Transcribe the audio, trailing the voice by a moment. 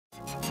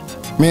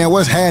Man,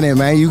 what's happening,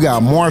 man? You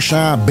got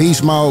Marshawn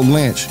Beast Mode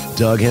Lynch,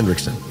 Doug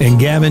Hendrickson, and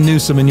Gavin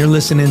Newsom, and you're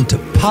listening to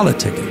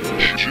Politickin.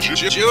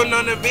 June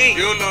on the beat.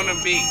 June on the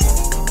beat.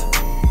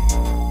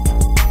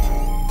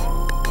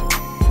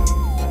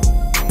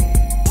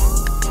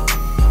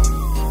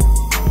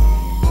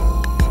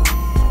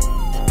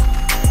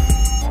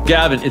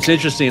 Gavin, it's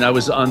interesting. I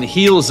was on the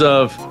heels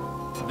of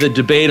the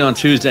debate on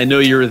Tuesday. I know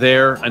you were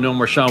there. I know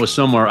Marshawn was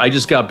somewhere. I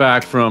just got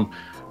back from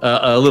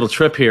a little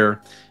trip here.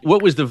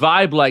 What was the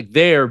vibe like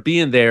there,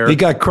 being there? He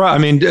got crushed.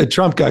 I mean,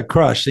 Trump got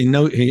crushed. He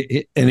knew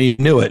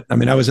it. I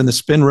mean, I was in the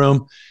spin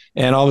room,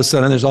 and all of a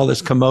sudden, there's all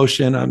this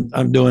commotion.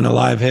 I'm doing a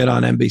live hit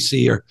on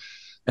NBC or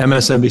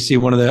MSNBC,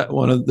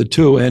 one of the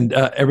two, and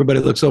everybody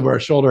looks over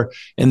our shoulder,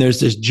 and there's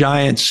this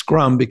giant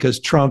scrum because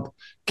Trump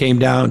came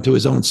down to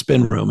his own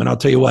spin room. And I'll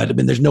tell you what, I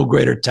mean, there's no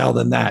greater tell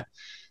than that.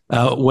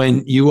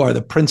 When you are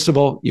the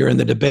principal, you're in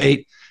the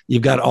debate,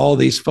 you've got all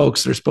these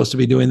folks that are supposed to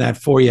be doing that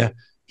for you.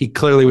 He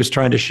clearly was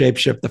trying to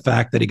shapeshift the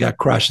fact that he got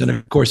crushed. And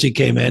of course, he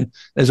came in,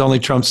 as only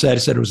Trump said, he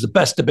said it was the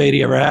best debate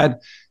he ever had.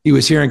 He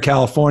was here in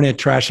California,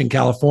 trashing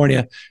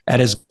California at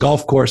his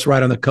golf course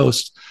right on the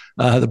coast,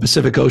 the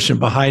Pacific Ocean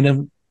behind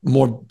him.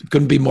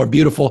 Couldn't be more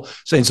beautiful,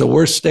 saying it's the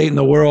worst state in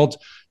the world.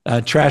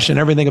 Trashing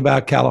everything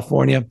about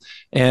California,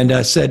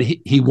 and said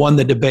he won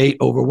the debate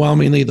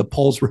overwhelmingly. The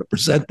polls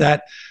represent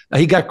that.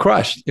 He got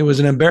crushed. It was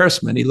an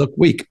embarrassment. He looked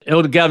weak.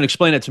 Gavin,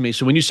 explain that to me.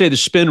 So when you say the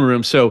spin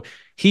room, so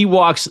he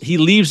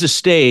leaves the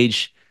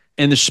stage,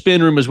 and the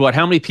spin room is what?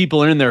 How many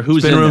people are in there?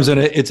 Who's spin in room's there?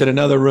 It's in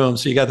another room.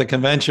 So you got the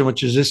convention,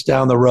 which is just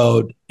down the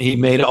road. He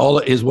made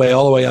his way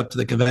all the way up to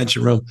the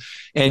convention room,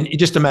 and you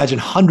just imagine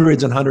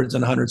hundreds and hundreds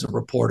and hundreds of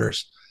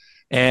reporters,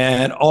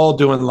 and all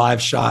doing live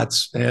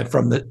shots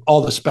from all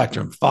the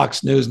spectrum,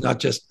 Fox News, not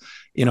just,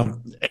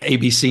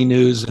 ABC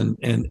News and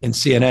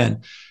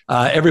CNN.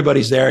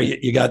 Everybody's there.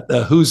 You got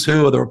the who's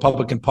who of the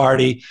Republican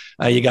Party.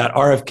 You got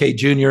RFK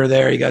Jr.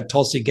 there. You got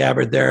Tulsi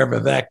Gabbard there,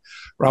 Vivek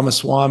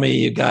Ramaswamy.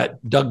 You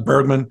got Doug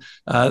Bergman,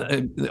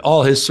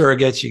 all his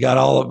surrogates. You got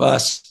all of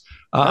us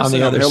on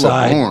the other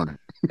side.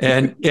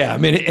 And yeah, I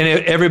mean,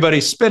 and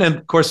everybody's spinning.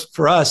 Of course,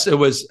 for us, it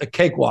was a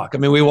cakewalk. I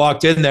mean, we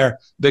walked in there,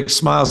 big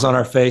smiles on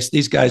our face.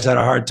 These guys had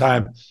a hard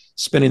time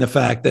spinning the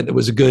fact that it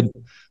was a good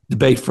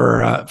debate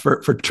for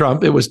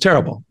Trump. It was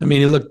terrible. I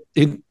mean,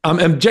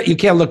 you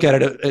can't look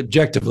at it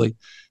objectively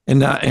and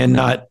not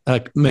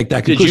make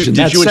that conclusion.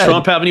 Did you and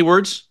Trump have any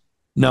words?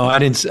 No, I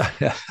didn't.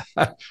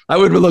 I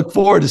would look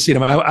forward to seeing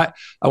him. I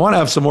want to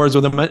have some words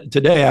with him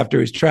today after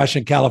he's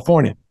trashing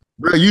California.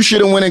 Bro, you should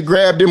have went and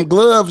grabbed them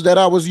gloves that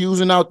I was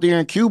using out there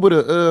in Cuba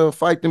to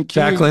fight them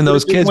kids. Tackling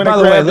those kids. By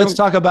the way, let's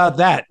talk about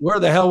that. Where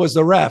the hell was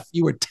the ref?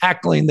 You were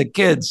tackling the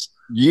kids.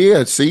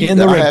 Yeah, see, in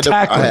the ring,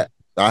 tackling.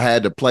 I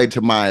had to play to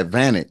my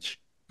advantage.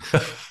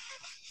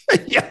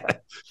 Yeah,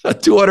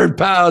 200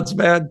 pounds,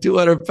 man.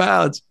 200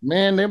 pounds.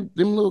 Man, them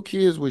little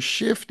kids were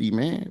shifty,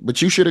 man.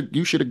 But you should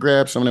have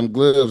grabbed some of them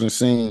gloves and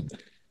seen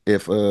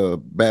if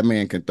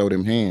Batman can throw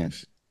them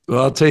hands.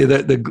 Well, I'll tell you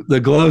that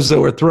the gloves that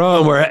were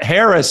thrown were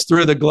Harris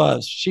threw the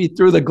gloves. She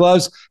threw the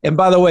gloves. And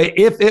by the way,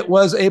 if it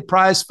was a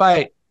prize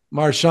fight,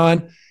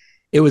 Marshawn,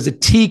 it was a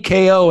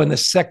TKO in the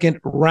second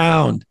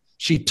round.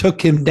 She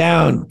took him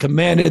down,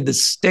 commanded the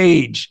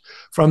stage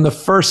from the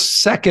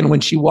first second when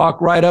she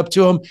walked right up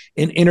to him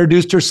and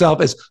introduced herself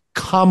as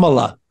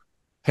Kamala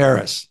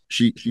Harris.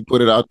 She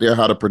put it out there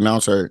how to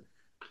pronounce her.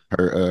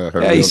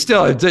 Yeah, he's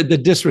still the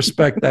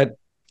disrespect that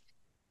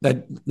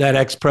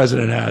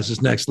ex-president has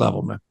is next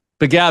level, man.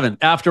 But Gavin,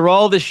 after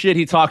all this shit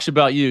he talks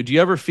about you, do you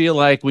ever feel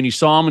like when you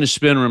saw him in the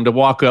spin room to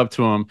walk up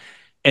to him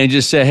and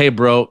just say, "Hey,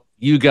 bro,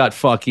 you got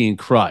fucking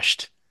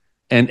crushed,"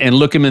 and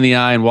look him in the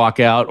eye and walk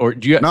out? Or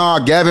do you? Nah,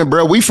 Gavin,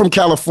 bro, we from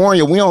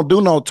California. We don't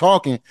do no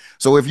talking.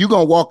 So if you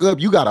gonna walk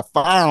up, you got a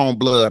fire on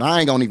blood. I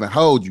ain't gonna even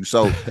hold you.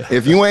 So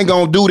if you ain't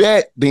gonna do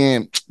that,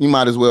 then you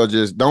might as well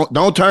just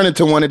don't turn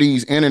into one of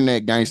these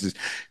internet gangsters.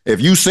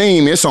 If you see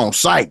him, it's on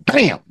sight.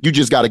 Damn, you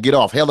just got to get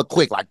off hella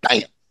quick. Like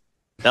damn.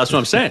 That's what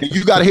I'm saying.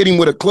 You got to hit him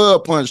with a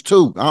club punch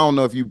too. I don't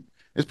know if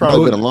it's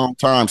probably been a long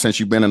time since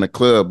you've been in a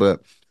club, but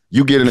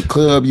you get in a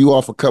club, you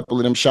off a couple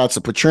of them shots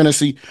of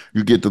Patrinacy,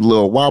 you get the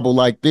little wobble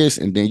like this,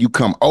 and then you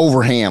come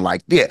overhand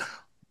like that.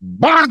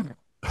 Bang!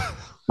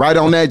 Right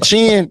on that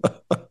chin.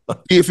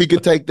 See if he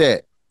could take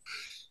that.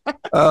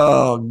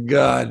 Oh,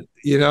 God.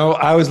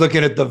 I was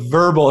looking at the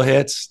verbal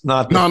hits,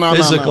 not the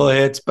physical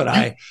hits, but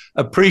I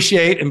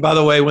appreciate. And by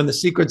the way, when the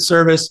Secret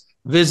Service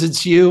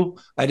visits you,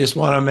 I just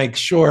want to make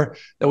sure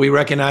that we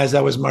recognize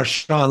that was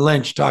Marshawn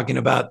Lynch talking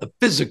about the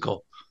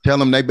physical. Tell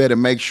them they better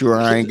make sure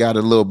I ain't got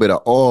a little bit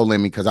of oil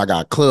in me because I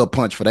got club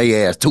punch for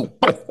their ass too.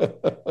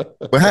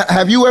 But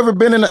have you ever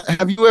been in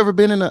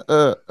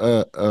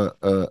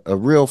a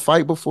real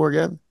fight before,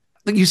 Gavin?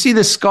 You see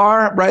the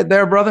scar right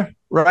there, brother?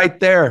 Right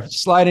there,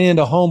 sliding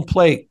into home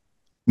plate.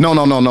 No.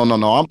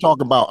 I'm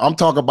talking about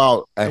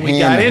a hand. We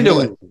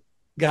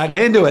got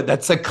into it.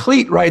 That's a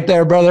cleat right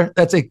there, brother.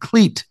 That's a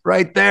cleat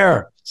right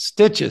there.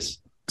 Stitches.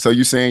 So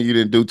you saying you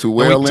didn't do too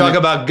well? We talk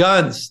about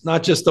guns,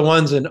 not just the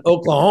ones in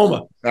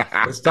Oklahoma.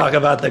 Let's talk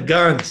about the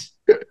guns.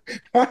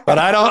 But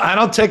I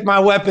don't take my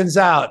weapons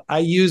out. I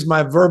use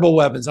my verbal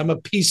weapons. I'm a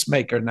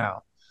peacemaker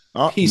now.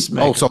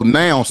 Peacemaker.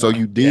 Oh, so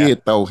you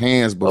did throw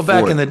hands before.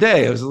 Well, back in the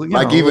day, it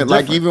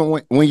was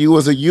even when you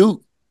was a youth.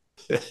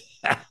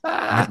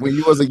 When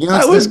you was a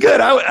youngster. I was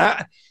good.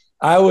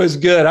 I was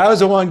good. I was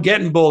the one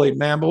getting bullied,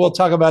 man. But we'll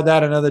talk about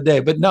that another day.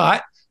 But no,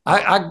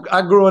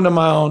 I grew into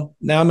my own.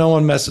 Now no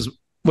one messes.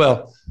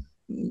 Well,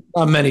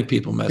 not many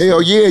people mess.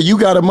 Hell yeah, you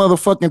got a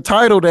motherfucking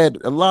title that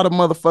a lot of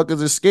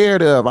motherfuckers are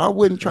scared of. I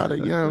wouldn't try to,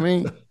 you know what I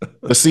mean?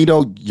 But see,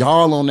 though,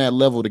 y'all on that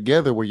level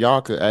together where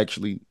y'all could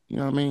actually, you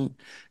know what I mean?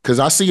 Because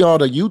I see all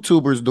the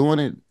YouTubers doing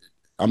it.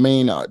 I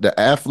mean, the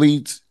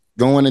athletes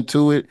going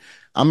into it.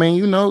 I mean,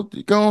 you know,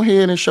 go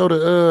ahead and show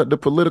the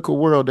political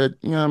world that,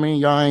 you know what I mean,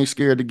 y'all ain't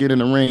scared to get in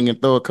the ring and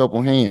throw a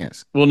couple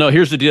hands. Well, no,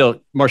 here's the deal,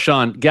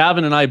 Marshawn.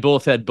 Gavin and I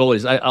both had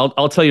bullies.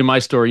 I'll tell you my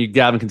story.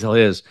 Gavin can tell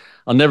his.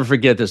 I'll never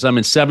forget this. I'm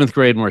in 7th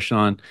grade,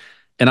 Marshawn,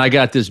 and I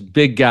got this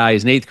big guy,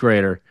 he's an 8th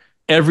grader.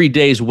 Every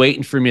day he's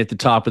waiting for me at the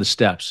top of the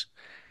steps.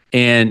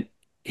 And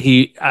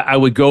I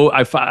would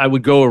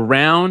go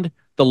around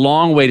the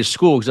long way to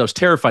school because I was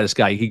terrified of this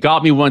guy. He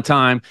got me one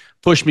time,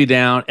 pushed me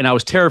down, and I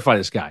was terrified of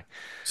this guy.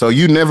 So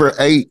you never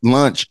ate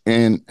lunch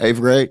in 8th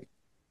grade?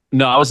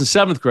 No, I was in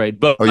 7th grade.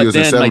 But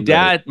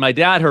then my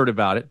dad heard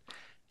about it,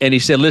 and he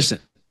said, listen,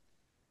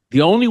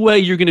 the only way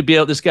you're going to be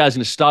able, this guy's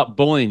going to stop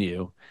bullying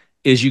you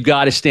is you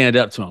got to stand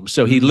up to him.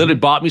 So he literally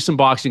bought me some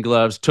boxing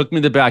gloves, took me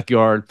in the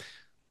backyard,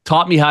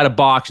 taught me how to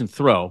box and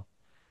throw.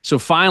 So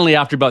finally,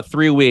 after about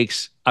 3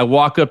 weeks, I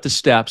walk up the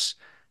steps,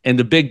 and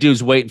the big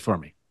dude's waiting for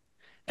me.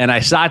 And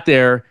I sat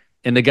there,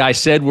 and the guy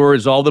said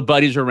words, all the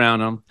buddies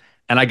around him,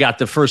 and I got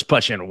the first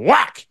punch and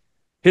whack!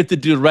 Hit the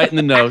dude right in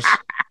the nose.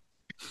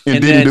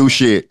 and didn't do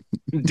shit.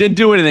 Didn't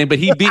do anything, but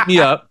he beat me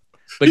up.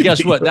 But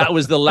guess what? That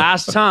was the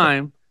last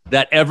time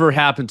that ever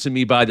happened to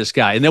me by this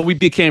guy. And then we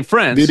became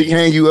friends. Did he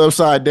hang you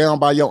upside down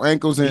by your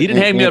ankles? He didn't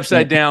hang me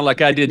upside down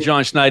like I did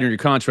John Schneider in your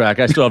contract.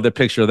 I still have the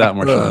picture of that,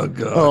 Marshawn. Oh,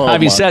 God.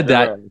 Having said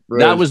that,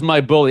 that was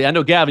my bully. I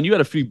know, Gavin, you had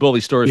a few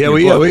bully stories. Yeah,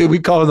 we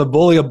call him the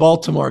bully of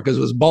Baltimore because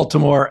it was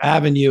Baltimore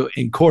Avenue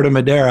in Corte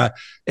Madera.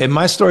 And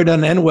my story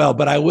doesn't end well,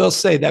 but I will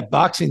say that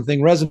boxing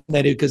thing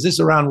resonated because this is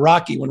around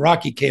Rocky, when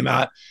Rocky came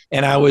out,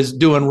 and I was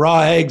doing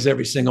raw eggs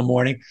every single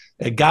morning.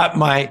 I got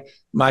my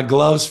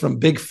gloves from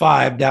Big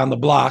Five down the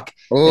block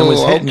and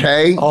was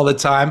hitting all the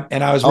time.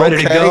 And I was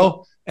ready to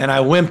go, and I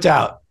wimped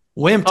out.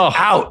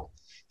 Out.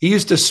 He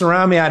used to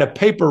surround me. I had a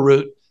paper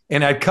route,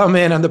 and I'd come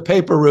in on the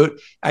paper route.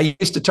 I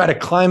used to try to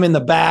climb in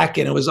the back,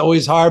 and it was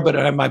always hard, but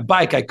on my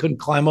bike, I couldn't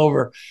climb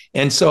over.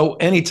 And so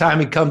anytime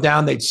he'd come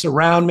down, they'd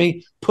surround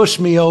me, push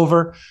me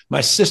over.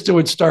 My sister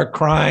would start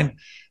crying.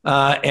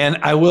 And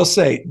I will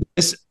say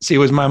this, it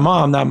was my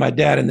mom, not my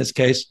dad in this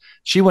case.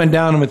 She went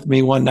down with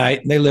me one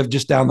night, and they lived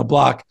just down the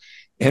block,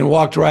 and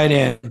walked right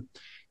in.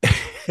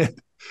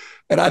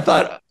 And I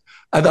thought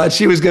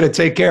she was going to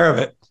take care of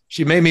it.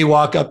 She made me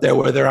walk up there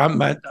with her.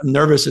 I'm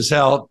nervous as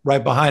hell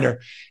right behind her.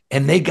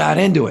 And they got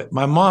into it.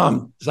 My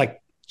mom was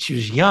like, she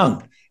was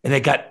young, and they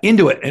got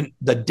into it. And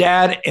the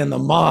dad and the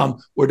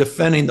mom were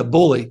defending the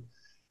bully.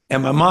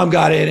 And my mom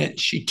got in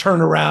it. She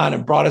turned around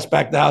and brought us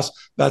back to the house.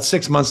 About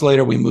 6 months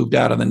later, we moved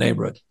out of the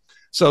neighborhood.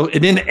 So it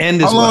didn't end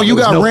as well. How long you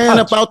got ran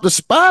up out the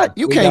spot?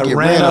 You can't get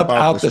ran up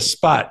out the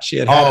spot. She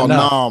had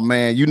enough. Oh, no,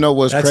 man. You know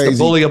what's crazy? That's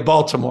the bully of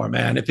Baltimore,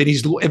 man. If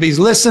he's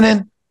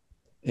listening,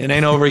 it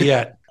ain't over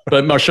yet.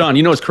 But Marshawn,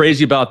 you know what's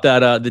crazy about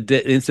that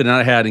the incident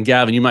I had, and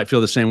Gavin, you might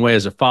feel the same way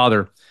as a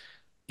father.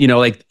 You know,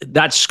 like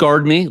that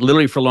scarred me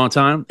literally for a long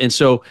time. And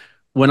so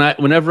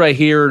whenever I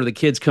hear the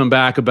kids come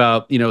back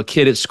about, you know, a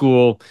kid at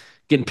school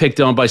getting picked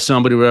on by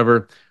somebody,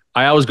 whatever,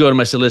 I always go to them.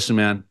 I said, listen,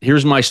 man,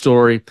 here's my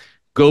story.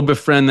 Go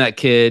befriend that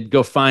kid.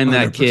 Go find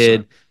that 100%.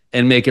 Kid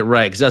and make it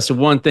right. Because that's the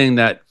one thing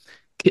one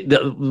of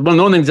the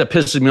only things that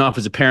pisses me off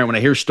as a parent when I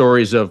hear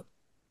stories of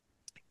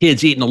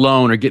kids eating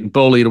alone or getting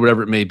bullied or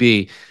whatever it may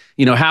be.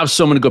 You know, have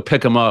someone to go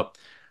pick them up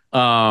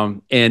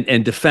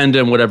and defend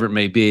them, whatever it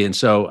may be. And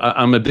so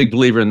I'm a big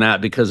believer in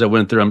that because I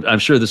went through. I'm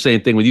sure the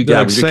same thing with you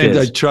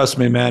guys. Trust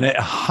me, man,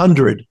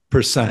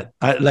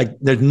 100%.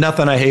 There's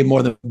nothing I hate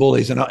more than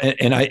bullies, and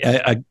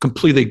I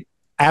completely.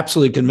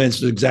 Absolutely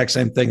convinced the exact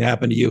same thing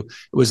happened to you. It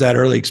was that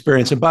early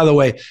experience. And by the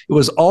way, it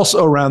was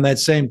also around that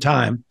same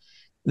time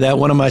that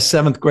one of my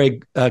seventh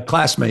grade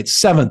classmates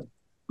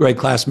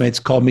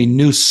called me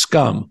new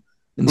scum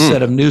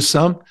instead of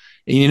Newsom.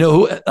 And you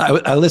know who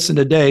I listened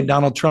today,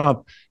 Donald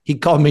Trump, he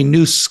called me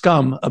new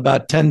scum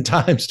about 10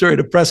 times during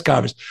a press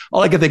conference.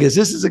 All I can think is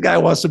this is a guy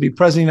who wants to be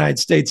president of the United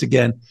States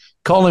again,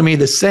 calling me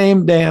the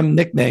same damn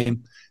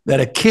nickname that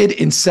a kid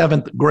in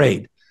 7th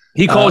grade.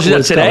 He calls you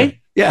that today?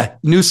 Yeah,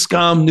 new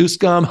scum.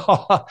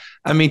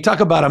 I mean, talk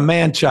about a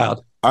man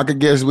child. I could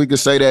guess we could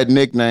say that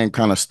nickname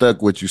kind of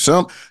stuck with you.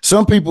 Some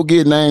people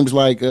get names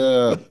like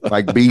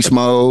Beast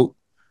Mode.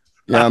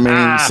 Yeah, you know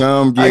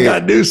I mean, I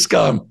got new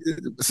scum.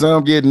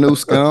 Some get new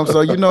scum. So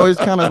you know, it's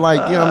kind of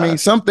like, you know what I mean,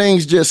 some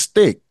things just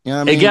stick. You know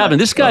what I mean? Hey, Gavin,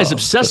 this guy's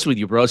obsessed with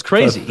you, bro. It's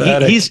crazy.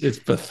 It's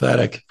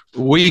pathetic.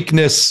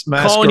 Weakness,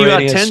 calling you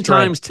out 10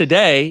 times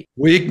today.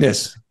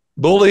 Weakness.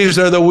 Bullies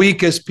are the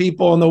weakest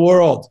people in the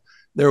world.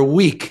 They're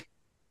weak.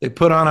 They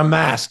put on a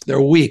mask.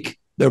 They're weak.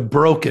 They're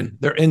broken.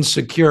 They're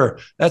insecure.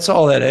 That's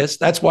all that is.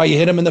 That's why you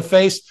hit him in the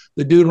face.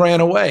 The dude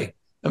ran away.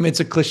 I mean, it's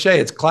a cliche.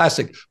 It's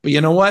classic. But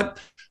you know what?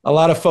 A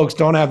lot of folks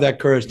don't have that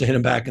courage to hit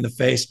him back in the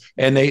face,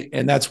 and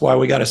that's why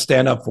we got to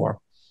stand up for him.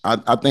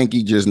 I think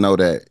he just know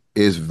that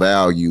it's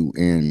value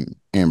in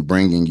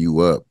bringing you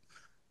up.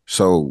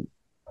 So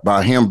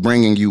by him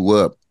bringing you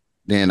up,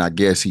 then I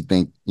guess he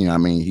think, he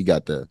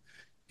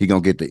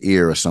gonna get the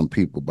ear of some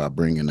people by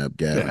bringing up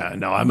Gavin. Yeah,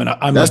 no,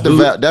 that's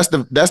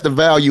the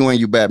value in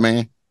you,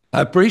 Batman. I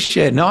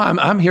appreciate it. No,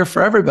 I'm here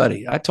for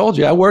everybody. I told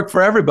you, I work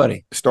for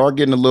everybody. Start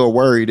getting a little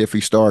worried if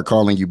he start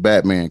calling you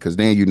Batman, because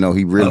then he really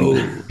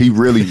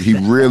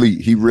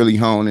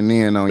honing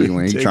in on you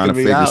and he trying to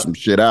figure some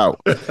shit out.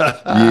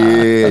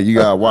 Yeah, you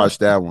gotta watch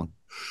that one.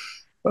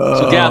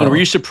 So Gavin, were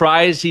you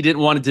surprised he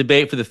didn't want to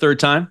debate for the third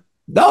time?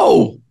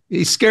 No,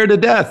 he's scared to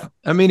death.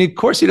 I mean, of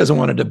course he doesn't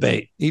want to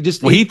debate. He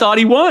thought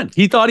he won.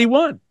 He thought he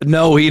won.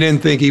 No, he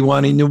didn't think he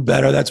won. He knew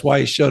better. That's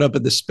why he showed up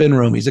at the spin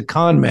room. He's a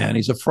con man.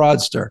 He's a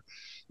fraudster.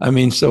 I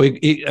mean, so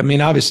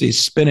obviously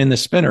he's spinning the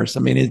spinners.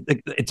 I mean,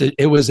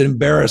 it was an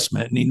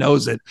embarrassment, and he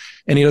knows it,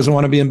 and he doesn't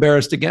want to be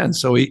embarrassed again.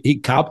 So he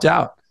copped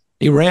out.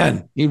 He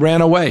ran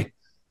away.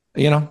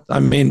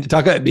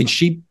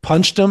 She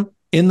punched him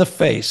in the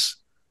face,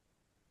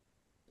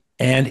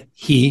 and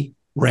he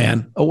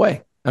ran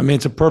away. I mean,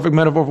 it's a perfect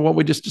metaphor for what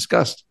we just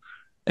discussed.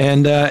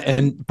 And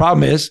the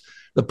problem is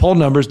the poll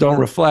numbers don't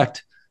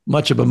reflect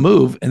much of a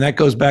move. And that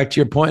goes back to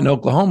your point in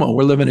Oklahoma.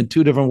 We're living in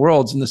two different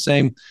worlds in the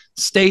same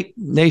state,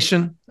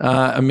 nation.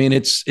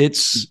 It's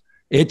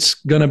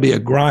going to be a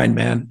grind,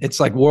 man. It's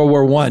like World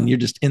War I. You're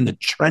just in the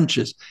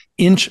trenches,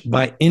 inch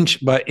by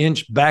inch by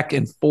inch, back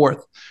and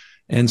forth.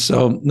 And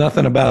so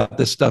nothing about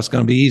this stuff's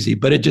going to be easy,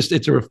 but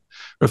it's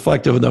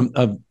reflective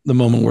of the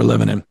moment we're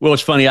living in. Well,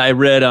 it's funny. I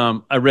read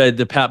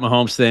the Pat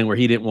Mahomes thing where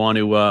he didn't want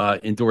to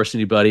endorse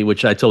anybody,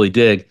 which I totally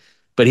dig.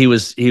 But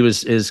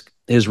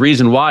his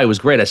reason why was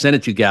great. I sent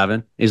it to you,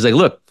 Gavin. He's like,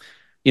 look,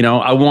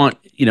 I want,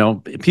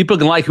 people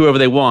can like whoever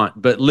they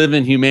want, but live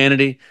in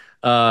humanity,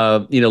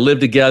 live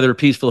together,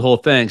 peaceful, the whole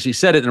thing. So he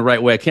said it in the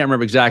right way. I can't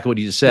remember exactly what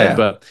he just said,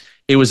 but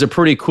it was a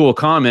pretty cool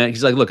comment.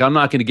 He's like, look, I'm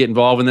not going to get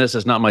involved in this.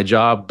 That's not my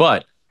job.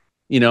 But,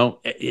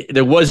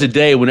 there was a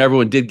day when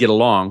everyone did get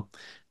along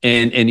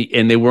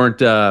and they weren't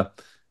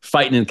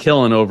fighting and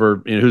killing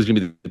over who's going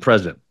to be the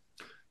president.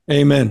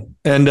 Amen.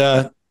 And,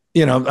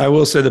 I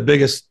will say the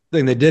biggest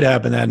thing that did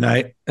happen that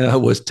night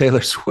was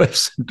Taylor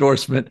Swift's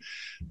endorsement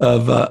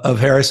of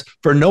Harris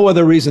for no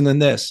other reason than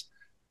this: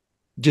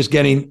 just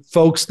getting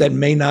folks that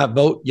may not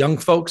vote, young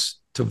folks,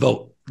 to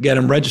vote, get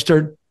them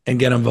registered and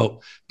get them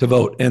to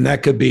vote. And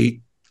that could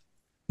be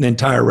the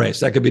entire race.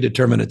 That could be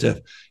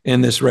determinative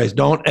in this race.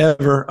 Don't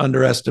ever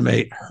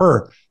underestimate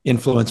her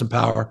influence and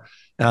power.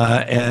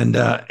 And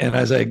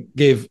as I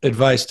gave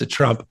advice to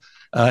Trump,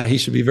 he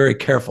should be very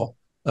careful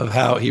of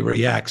how he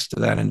reacts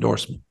to that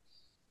endorsement.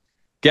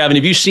 Gavin,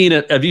 have you seen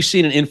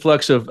an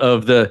influx of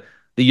the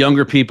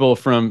younger people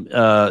from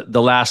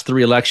the last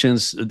three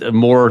elections,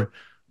 more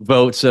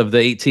votes of the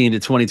 18 to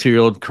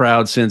 22-year-old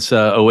crowd since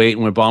 08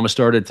 when Obama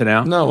started to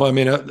now? No,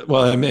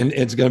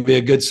 it's going to be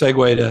a good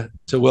segue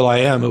to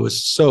will.i.am, who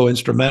was so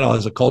instrumental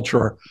as a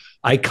cultural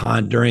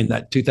icon during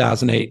that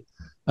 2008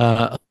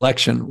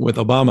 election with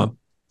Obama.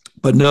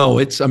 But no,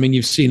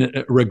 you've seen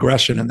a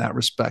regression in that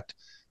respect.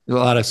 There's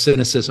a lot of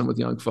cynicism with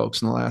young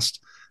folks in the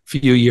last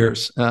few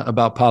years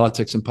about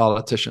politics and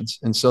politicians.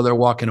 And so they're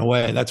walking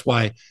away. That's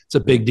why it's a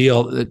big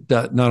deal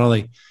that not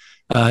only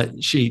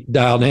she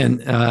dialed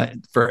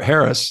in for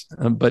Harris,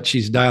 but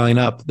she's dialing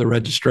up the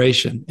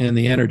registration and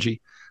the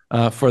energy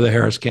for the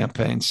Harris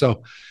campaign.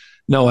 So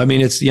no,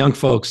 it's the young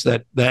folks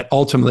that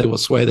ultimately will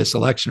sway this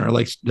election, or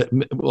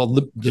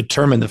will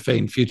determine the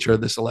fate and future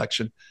of this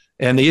election.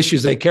 And the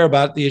issues they care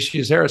about, the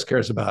issues Harris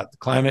cares about: the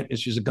climate,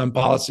 issues of gun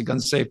policy, gun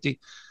safety,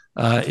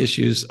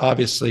 issues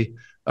obviously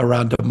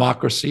around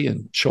democracy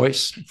and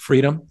choice,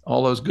 freedom,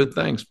 all those good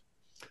things.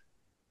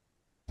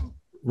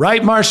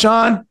 Right,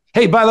 Marshawn?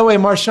 Hey, by the way,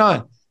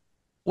 Marshawn,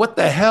 what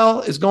the hell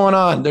is going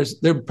on?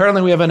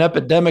 Apparently we have an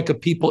epidemic of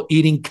people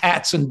eating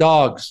cats and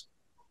dogs.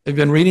 Have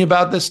you been reading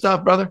about this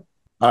stuff, brother?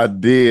 I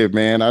did,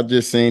 man. I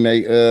just seen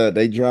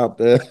they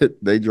dropped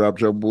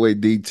your boy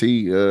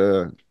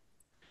DT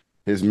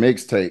his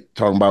mixtape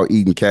talking about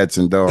eating cats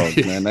and dogs,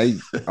 man.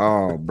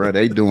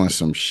 They doing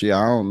some shit.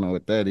 I don't know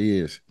what that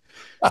is.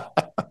 I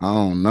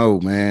don't know,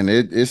 man.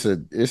 It's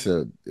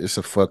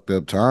a fucked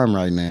up time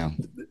right now.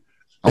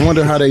 I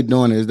wonder how they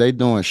doing it. Is they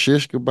doing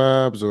shish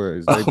kebabs, or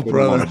is they putting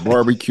on a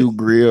barbecue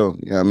grill?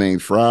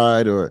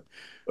 Fried, or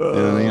I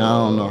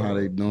don't know how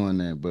they doing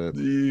that, but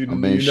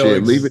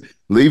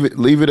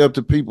leave it up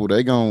to people.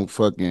 They gonna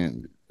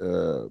fucking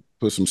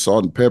put some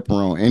salt and pepper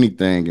on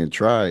anything and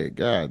try it.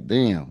 God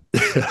damn.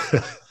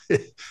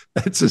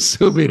 That's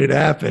assuming it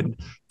happened.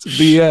 It's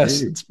BS.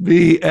 Shit. It's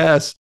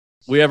BS.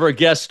 We have our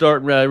guest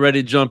starting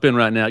ready to jump in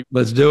right now.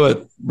 Let's do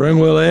it. Bring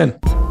Will in.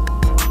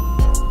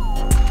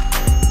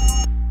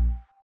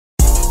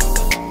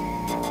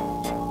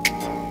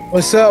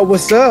 What's up?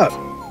 What's up?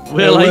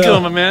 Will, how you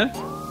doing, my man?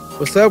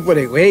 What's up with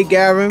it? Hey,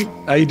 Gavin.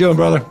 How you doing,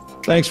 brother?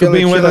 Thanks for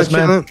being with us,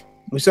 man.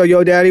 What's up,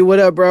 yo, daddy? What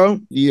up, bro?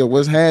 Yeah,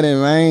 what's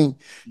happening, man?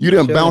 You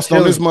done bounced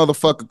on this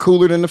motherfucker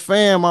cooler than the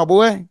fan, my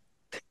boy.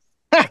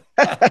 Damn.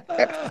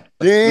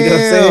 You know what I'm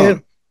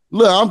saying?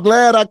 Look, I'm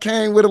glad I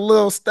came with a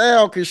little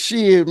style, cause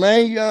shit,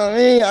 man. You know what I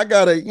mean? I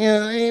gotta, you know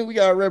what I mean? We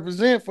gotta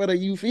represent for the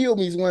you feel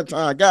me's one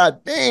time.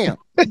 God damn.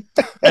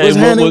 What's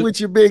happening with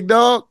your big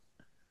dog?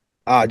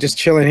 Just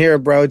chilling here,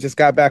 bro. Just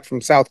got back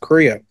from South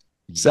Korea.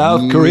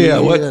 South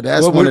Korea. What?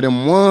 That's one of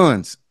them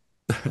ones.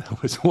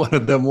 That was one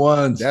of them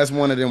ones. That's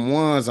one of them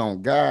ones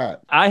on God.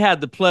 I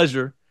had the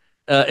pleasure,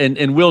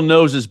 and Will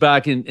knows this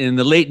back in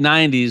the late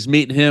 90s,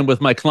 meeting him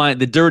with my client,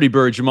 the Dirty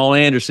Bird, Jamal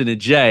Anderson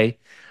and Jay.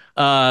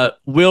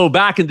 Will,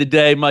 back in the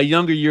day, my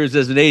younger years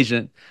as an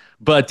agent,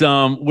 but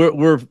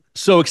we're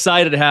so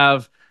excited to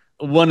have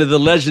one of the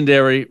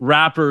legendary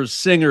rappers,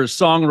 singers,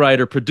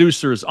 songwriter,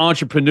 producers,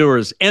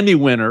 entrepreneurs, Emmy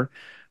winner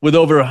with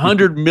over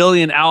 100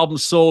 million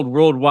albums sold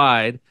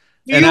worldwide,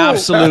 an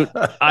absolute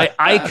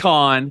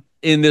icon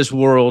in this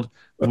world,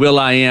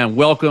 will.i.am.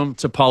 Welcome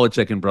to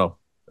Politickin, bro.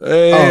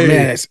 Hey. Oh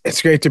man,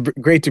 it's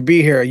great to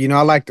be here. You know,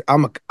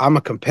 I'm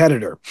a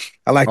competitor.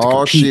 I like to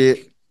compete.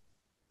 Shit.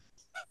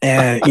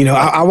 And you know,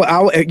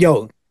 I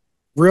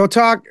real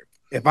talk.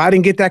 If I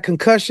didn't get that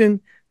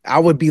concussion, I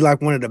would be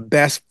like one of the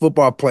best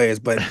football players.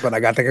 But I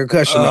got the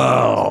concussion.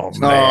 Oh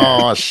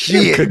man. Oh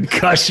shit.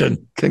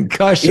 Concussion.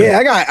 Yeah,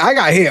 I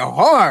got hit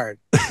hard.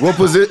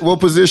 What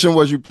position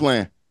was you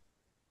playing?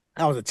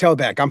 I was a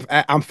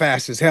tailback. I'm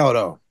fast as hell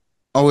though.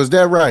 Oh, is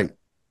that right?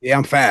 Yeah,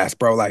 I'm fast,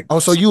 bro. Like,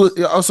 so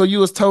you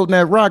was toting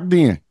that rock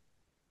then?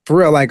 For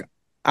real, like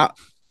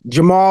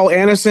Jamal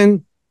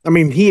Anderson. I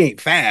mean, he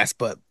ain't fast,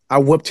 but I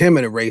whooped him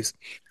in a race.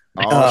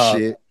 Oh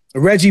shit.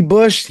 Reggie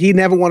Bush, he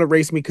never want to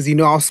race me because he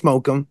know I'll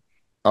smoke him.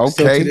 Okay.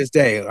 Still to this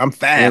day, I'm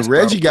fast.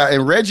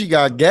 And Reggie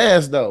got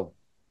gas though.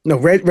 No,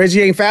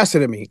 Reggie ain't faster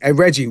than me. Hey,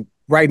 Reggie,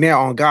 right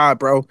now on God,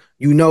 bro,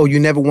 you know you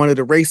never wanted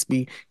to race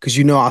me because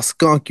you know I'll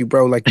skunk you,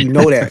 bro. Like, you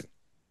know that.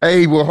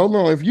 Hey, well, hold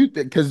on.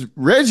 Because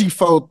Reggie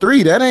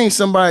 4'3", that ain't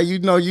somebody you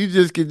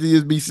just could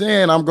just be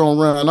saying I'm gonna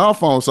run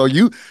off on. So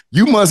you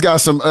must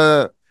got some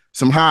high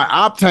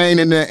octane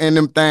in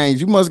them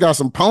things. You must got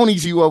some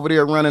ponies you over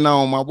there running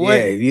on, my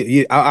boy.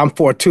 Yeah, I'm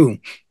 4'2".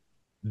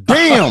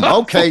 Damn.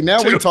 Okay,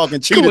 now we talking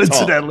cheetah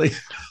coincidentally. talk.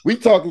 We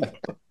talking.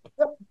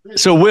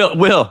 So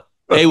Will,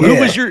 hey,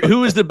 who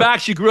was the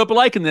backs you grew up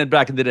liking then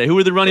back in the day? Who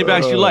were the running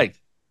backs you liked?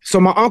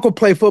 So my uncle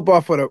played football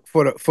for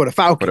the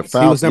Falcons. He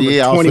was number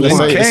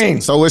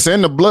 21. So it's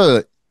in the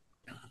blood.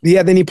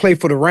 Yeah, then he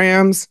played for the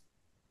Rams.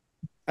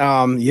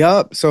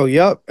 Yup.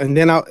 And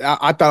then I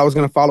thought I was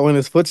gonna follow in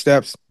his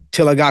footsteps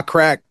till I got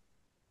cracked.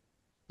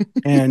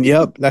 And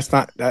that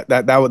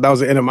was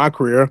the end of my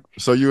career.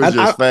 So you was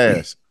just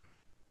fast.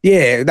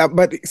 Yeah,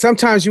 but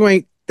sometimes you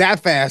ain't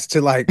that fast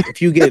to, like,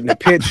 if you get in the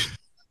pitch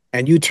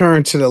and you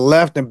turn to the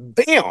left and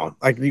bam,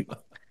 like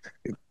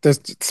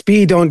the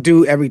speed don't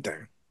do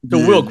everything. So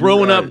Will,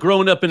 growing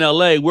up in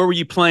LA, where were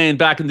you playing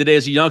back in the day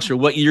as a youngster?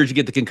 What year did you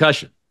get the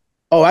concussion?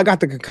 Oh, I got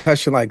the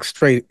concussion like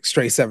straight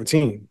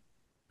 17.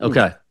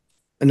 Okay.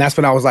 And that's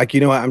when I was like, you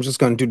know what, I'm just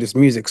gonna do this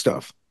music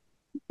stuff.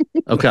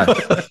 Okay.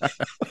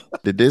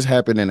 Did this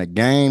happen in a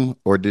game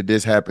or did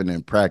this happen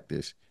in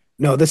practice?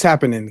 No, this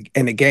happened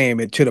in the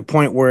game, to the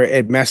point where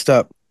it messed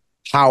up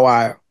how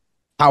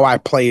I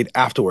played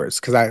afterwards,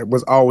 because I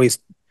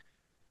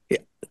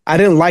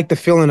didn't like the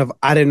feeling of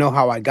I didn't know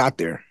how I got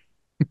there.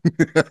 You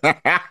know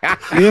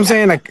what I'm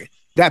saying? Like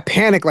that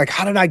panic, like,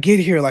 how did I get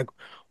here? Like,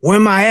 where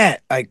am I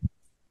at? Like,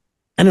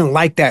 I didn't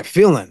like that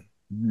feeling.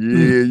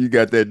 Yeah, you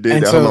got that.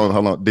 Hold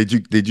on. Did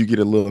you get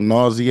a little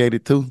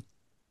nauseated too?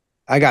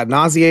 I got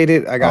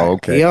nauseated.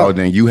 okay. Yep. Oh,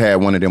 then you had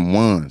one of them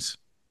ones.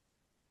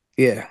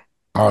 Yeah.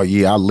 Oh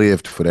yeah, I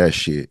lived for that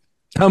shit.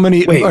 How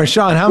many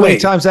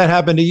times that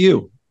happened to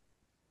you?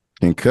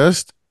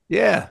 Concussed?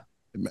 Yeah.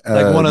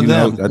 Like one of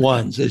them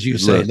ones, as you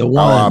say, the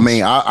ones. I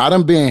mean, I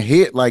done been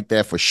hit like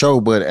that for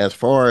sure, but as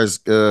far as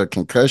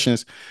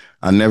concussions,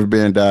 I never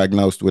been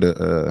diagnosed with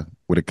a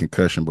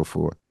concussion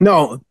before.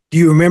 No. Do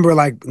you remember,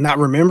 like, not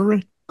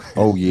remembering?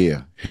 Oh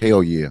yeah.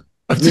 Hell yeah.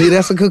 Yeah,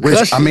 that's a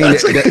concussion.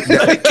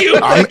 Thank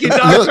you,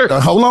 doctor.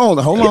 Look, hold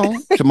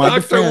on. To my Dr.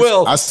 defense,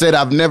 Will. I said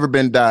I've never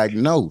been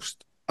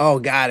diagnosed. Oh,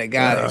 got it.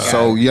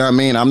 So, you know what I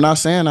mean? I'm not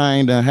saying I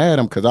ain't done had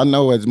them, because I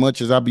know as much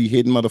as I be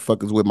hitting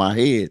motherfuckers with my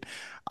head,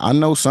 I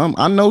know some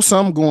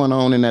going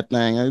on in that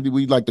thing.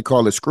 We like to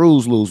call it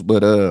screws loose,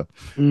 but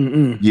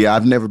yeah,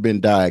 I've never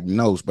been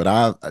diagnosed.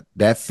 But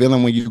that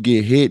feeling when you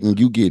get hit and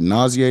you get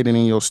nauseated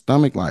in your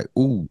stomach, like,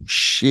 ooh,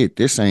 shit,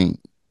 this ain't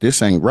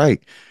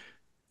right.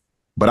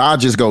 But I'll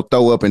just go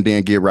throw up and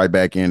then get right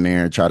back in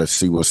there and try to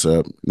see what's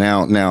up.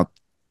 Now,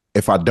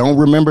 if I don't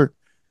remember,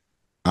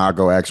 I'll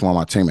go ask one of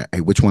my teammates, hey,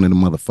 which one of the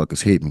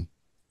motherfuckers hit me?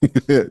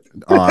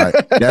 All right,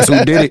 that's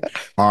who did it.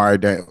 All right,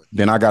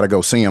 then I got to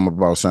go see him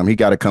about something. He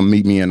got to come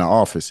meet me in the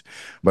office.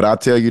 But I'll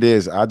tell you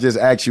this, I just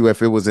asked you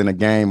if it was in a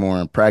game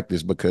or in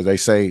practice, because they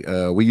say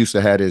we used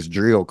to have this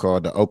drill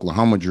called the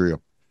Oklahoma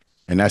drill.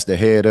 and that's the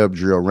head up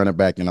drill, running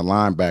back and a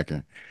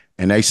linebacker.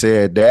 And they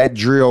said that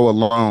drill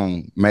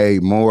alone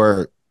made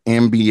more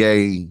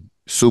NBA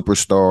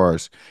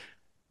superstars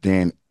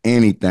than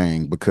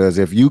anything, because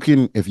if you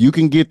can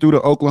get through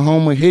the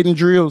Oklahoma hidden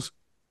drills,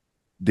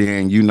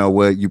 then you know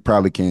what, you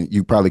probably can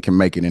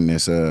make it in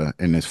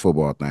this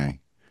football thing.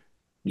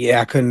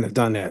 Yeah, I couldn't have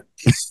done that.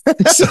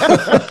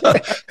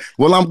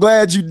 Well, I'm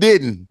glad you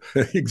didn't.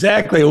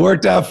 Exactly. It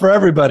worked out for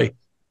everybody.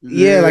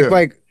 Yeah,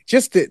 like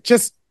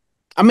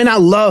I mean, I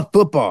love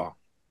football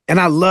and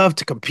I love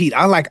to compete.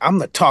 I'm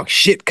the talk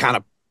shit kind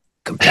of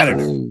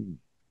competitor.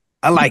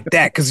 I like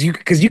that because you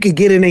can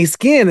get in their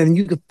skin and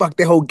you can fuck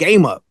their whole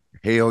game up.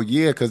 Hell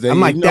yeah, because I'm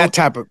like that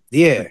type of,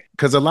 yeah.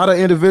 Because a lot of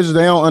individuals,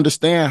 they don't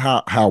understand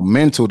how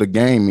mental the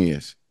game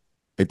is.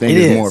 They think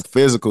it's more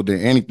physical than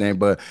anything,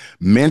 but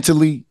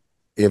mentally,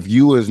 if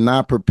you is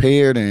not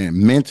prepared and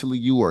mentally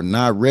you are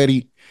not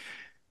ready,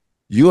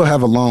 you'll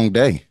have a long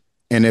day.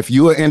 And if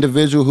you're an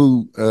individual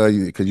who,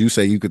 because you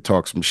say you could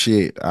talk some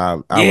shit, I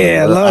would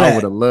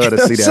have loved to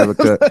see that.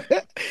 Because,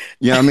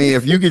 you know what I mean?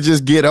 If you could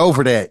just get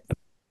over that,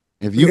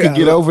 if you could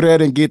get over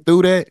that and get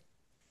through that,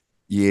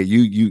 yeah,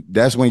 you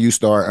that's when you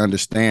start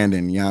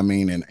understanding, you know what I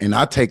mean? And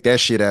I take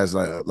that shit as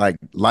like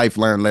life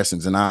learned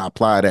lessons, and I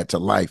apply that to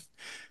life.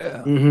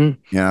 Mm-hmm. You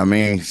know what I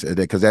mean?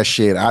 Because that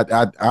shit,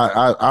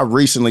 I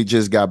recently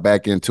just got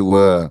back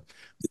into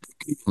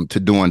to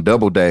doing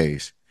double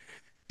days,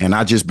 and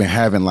I just been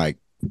having like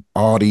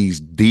all these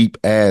deep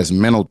ass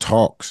mental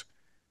talks,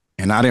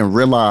 and I didn't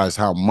realize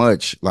how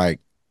much like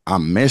I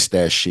missed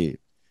that shit,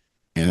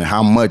 and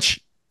how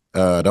much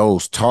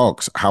those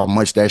talks, how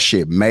much that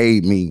shit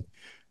made me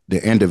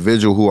the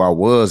individual who I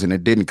was, and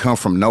it didn't come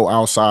from no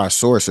outside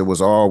source. It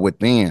was all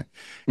within.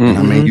 Mm-hmm. And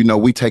I mean, you know,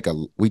 we take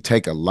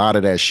a lot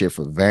of that shit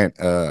for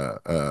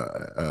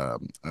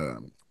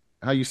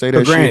how you say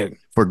that shit?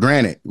 For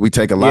granted. We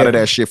take a lot of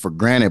that shit for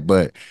granted,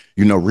 but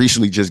you know,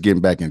 recently just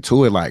getting back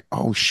into it, like,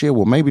 oh shit,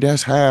 well maybe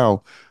that's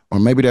how, or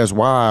maybe that's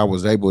why I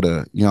was able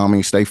to, you know what I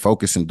mean, stay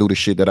focused and do the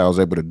shit that I was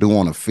able to do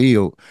on the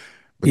field.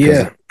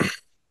 Because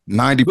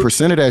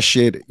 90% of that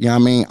shit, you know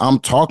what I mean, I'm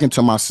talking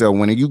to myself.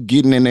 When you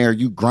getting in there,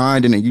 you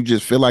grinding, and you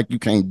just feel like you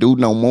can't do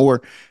no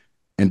more,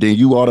 and then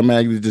you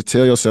automatically just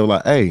tell yourself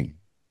like, hey,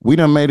 we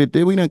done made it,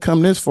 we done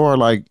come this far,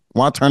 like,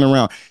 why turn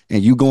around?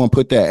 And you go and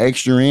put that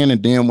extra in,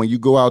 and then when you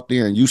go out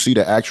there and you see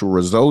the actual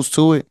results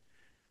to it,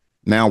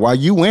 now while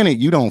you in it,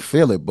 you don't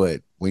feel it,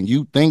 but when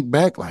you think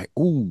back like,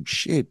 ooh,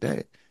 shit,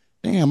 I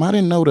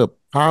didn't know the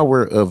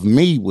power of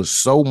me was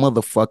so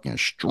motherfucking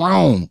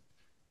strong.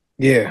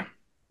 Yeah.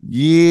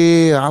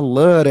 Yeah, I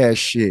love that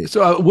shit.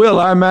 So,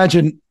 Will, I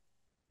imagine,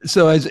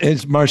 so as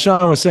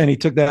Marshawn was saying, he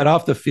took that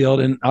off the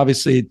field, and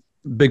obviously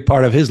a big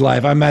part of his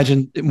life. I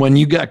imagine when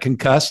you got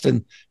concussed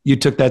and you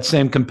took that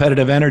same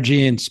competitive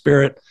energy and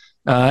spirit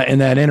and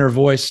that inner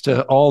voice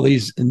to all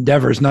these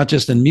endeavors, not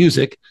just in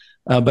music,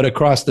 but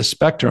across the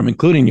spectrum,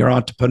 including your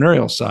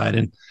entrepreneurial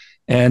side.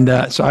 And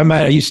so I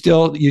imagine,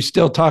 are you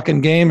still talking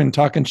game and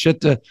talking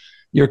shit to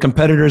your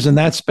competitors in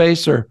that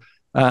space, or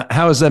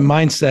how has that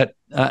mindset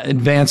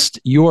advanced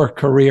your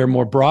career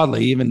more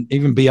broadly,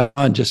 even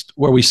beyond just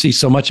where we see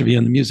so much of you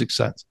in the music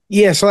sense?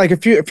 Yeah, so like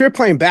if you're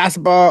playing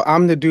basketball,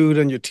 I'm the dude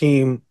on your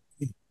team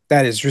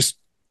that is just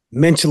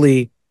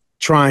mentally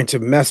trying to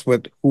mess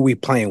with who we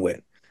playing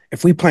with.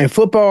 If we playing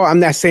football,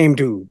 I'm that same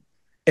dude.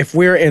 If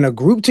we're in a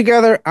group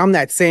together, I'm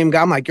that same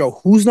guy. I'm like, yo,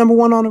 who's number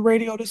one on the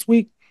radio this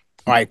week?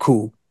 All right,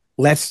 cool.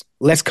 Let's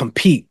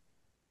compete.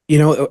 You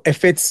know,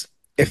 if it's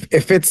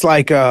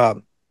like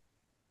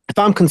if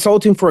I'm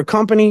consulting for a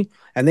company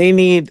and they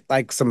need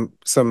like some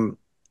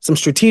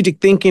strategic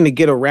thinking to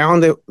get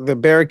around the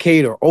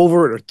barricade or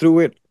over it or through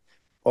it,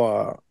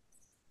 or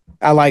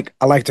I like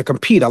to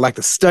compete. I like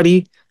to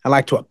study. I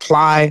like to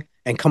apply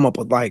and come up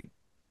with like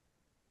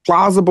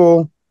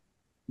plausible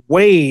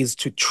ways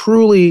to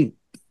truly,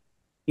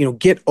 you know,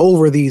 get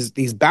over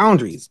these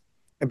boundaries.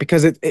 And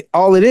because it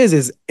all it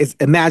is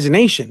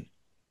imagination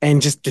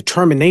and just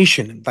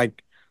determination,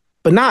 like,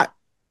 but not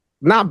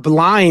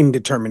blind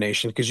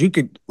determination, because you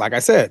could, like I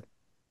said,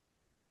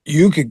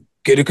 you could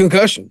get a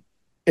concussion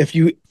if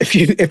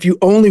you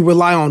only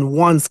rely on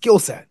one skill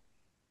set.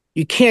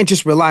 You can't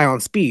just rely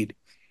on speed.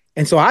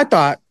 And so I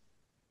thought,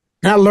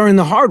 and I learned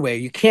the hard way,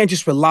 you can't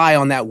just rely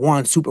on that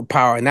one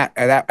superpower. And at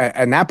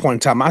that point in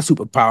time, my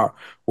superpower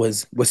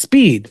was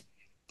speed.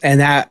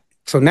 And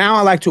so now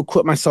I like to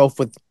equip myself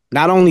with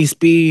not only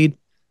speed,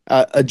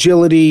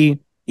 agility,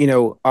 you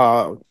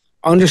know,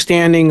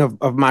 understanding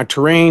of my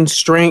terrain,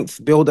 strength,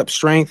 build up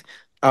strength,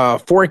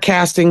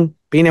 forecasting,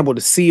 being able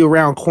to see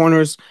around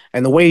corners,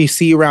 and the way you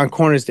see around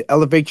corners to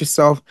elevate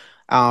yourself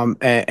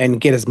and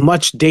get as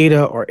much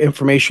data or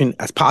information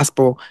as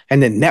possible.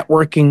 And then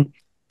networking,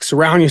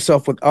 surround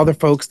yourself with other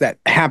folks that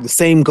have the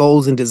same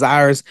goals and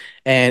desires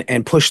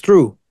and push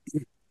through.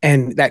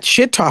 And that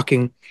shit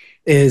talking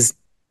is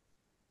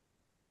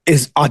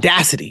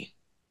audacity.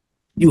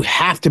 You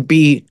have to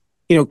be,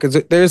 you know, because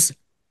there's,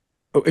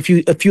 if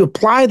you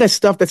apply that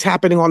stuff that's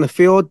happening on the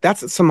field,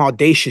 that's some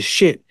audacious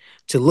shit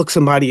to look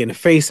somebody in the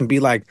face and be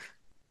like,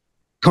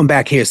 come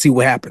back here, see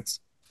what happens.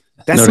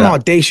 That's No some doubt.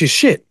 audacious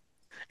shit.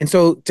 And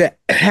so to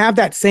have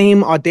that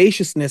same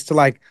audaciousness to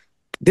like,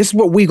 this is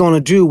what we're gonna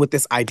do with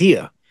this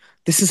idea.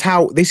 This is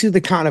who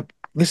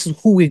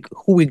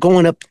we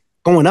going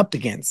up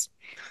against.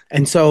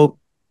 And so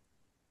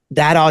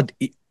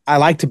I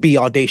like to be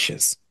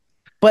audacious,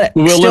 but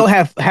Well, still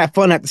have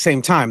fun at the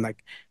same time.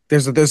 Like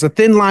there's a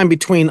thin line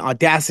between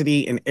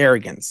audacity and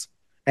arrogance.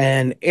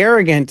 And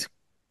arrogant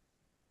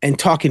and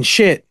talking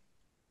shit,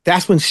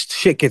 that's when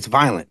shit gets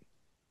violent.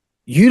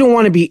 You don't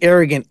want to be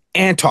arrogant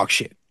and talk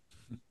shit.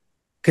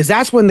 Because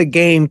that's when the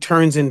game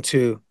turns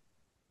into,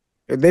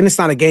 then it's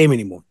not a game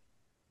anymore.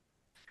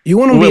 You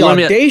want to be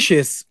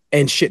audacious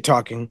and shit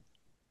talking,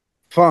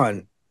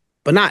 fun,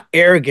 but not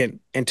arrogant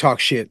and talk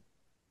shit.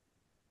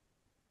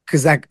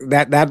 Because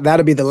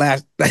that'll be the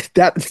last,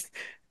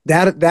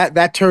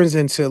 that turns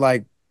into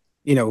like,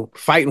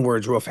 fighting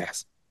words real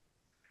fast.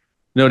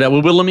 No doubt.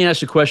 Well, let me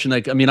ask you a question.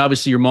 Like, I mean,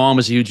 obviously your mom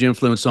was a huge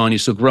influence on you.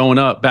 So growing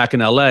up back in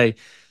LA,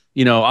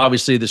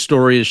 obviously the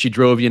story is she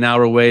drove you an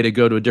hour away to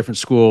go to a different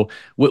school.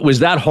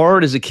 Was that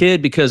hard as a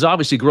kid? Because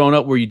obviously growing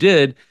up where you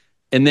did,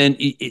 and then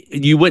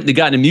you went and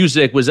got into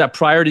music. Was that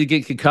prior to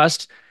getting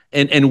concussed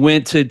and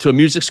went to a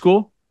music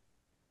school?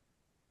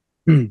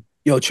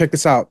 Yo, check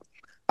this out.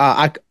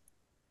 I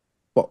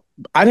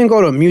didn't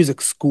go to a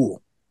music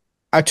school.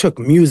 I took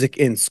music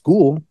in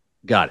school.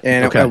 Got it.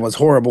 And okay. I was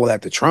horrible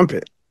at the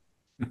trumpet.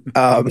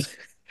 um,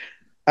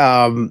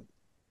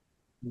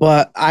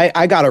 but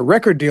I got a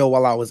record deal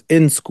while I was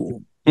in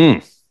school.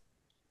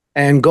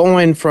 And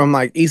going from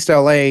like East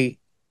LA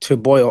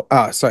to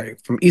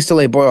from East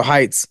LA, Boyle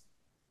Heights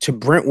to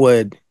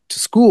Brentwood to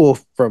school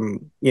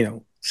from,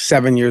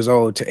 7 years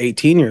old to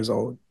 18 years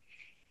old.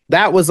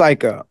 That was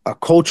like a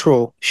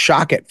cultural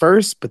shock at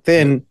first, but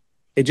then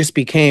it just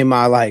became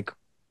my like,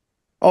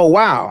 oh,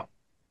 wow,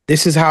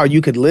 this is how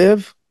you could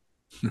live.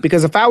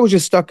 Because if I was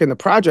just stuck in the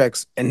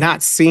projects and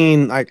not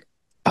seeing like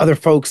other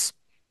folks,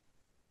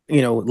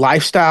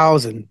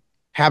 lifestyles and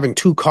having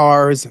 2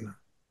 cars and a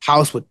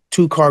house with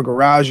 2-car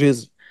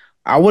garages,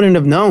 I wouldn't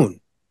have known.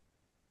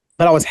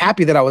 But I was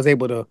happy that I was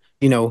able to,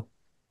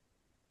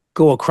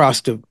 go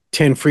across the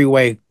 10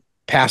 freeway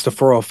past the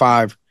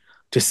 405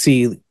 to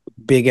see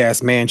big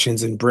ass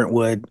mansions in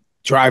Brentwood,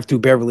 drive through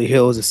Beverly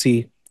Hills to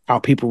see how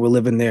people were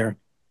living there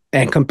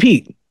and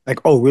compete. Like,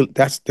 oh, really?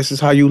 This is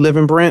how you live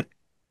in Brent?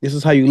 This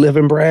is how you live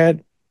in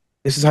Brad?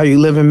 This is how you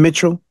live in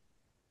Mitchell?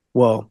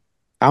 Well,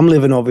 I'm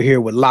living over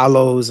here with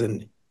Lalos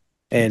and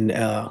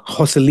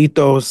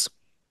Joselitos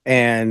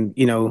and,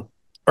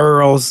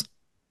 Earls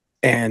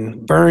and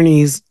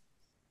Bernies.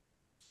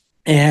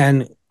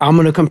 And I'm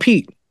going to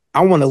compete.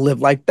 I want to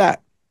live like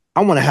that.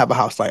 I want to have a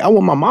house I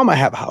want my mama to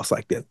have a house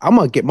like this. I'm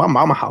going to get my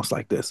mama a house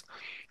like this.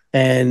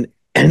 And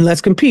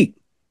let's compete.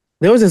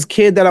 There was this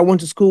kid that I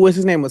went to school with.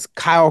 His name was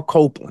Kyle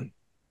Copeland.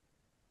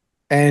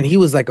 And he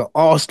was like an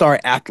all-star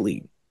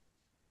athlete.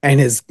 And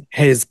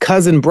his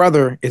cousin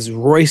brother is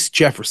Royce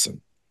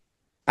Jefferson.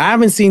 I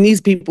haven't seen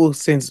these people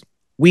since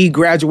we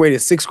graduated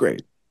 6th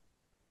grade.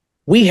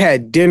 We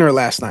had dinner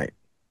last night.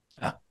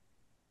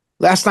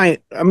 Last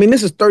night, I mean,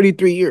 this is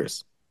 33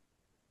 years.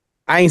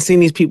 I ain't seen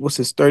these people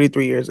since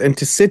 33 years. And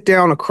to sit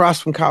down across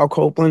from Kyle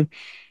Copeland,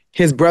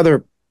 his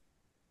brother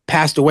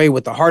passed away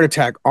with a heart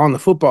attack on the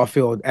football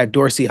field at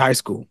Dorsey High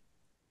School.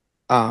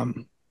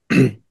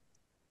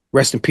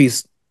 Rest in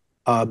peace,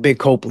 Big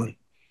Copeland.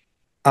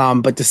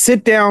 But to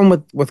sit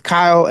down with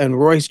Kyle and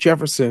Royce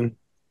Jefferson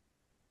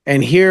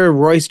and hear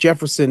Royce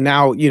Jefferson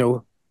now,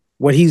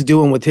 what he's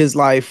doing with his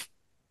life,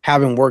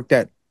 having worked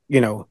at,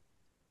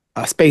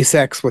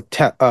 SpaceX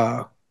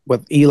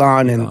with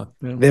Elon and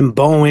then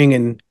Boeing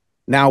and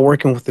now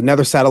working with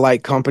another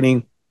satellite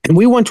company. And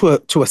we went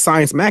to a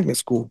science magnet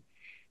school.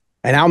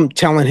 And I'm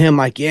telling him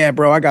like, yeah,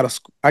 bro, I got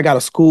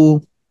a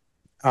school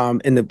I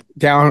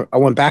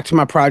went back to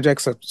my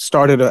projects. I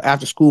started an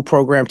after school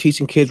program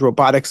teaching kids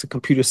robotics and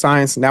computer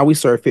science. Now we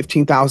serve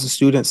 15,000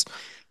 students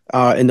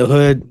in the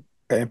hood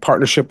in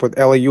partnership with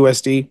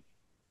LAUSD.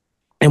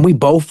 And we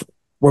both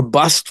were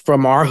bused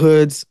from our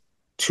hoods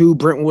to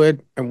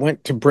Brentwood and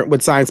went to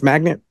Brentwood Science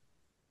Magnet.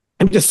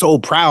 I'm just so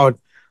proud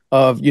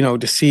of,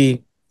 to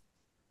see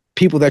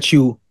people that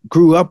you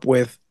grew up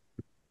with,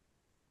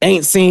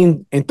 ain't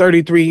seen in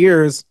 33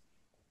 years,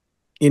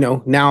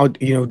 now,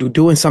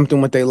 doing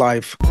something with their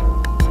life.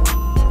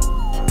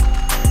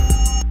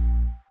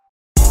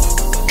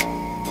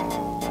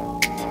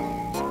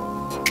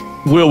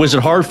 Will, was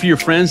it hard for your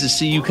friends to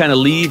see you kind of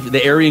leave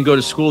the area and go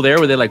to school there?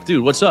 Were they like,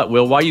 dude, what's up,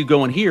 Will? Why are you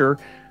going here?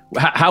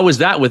 How was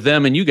that with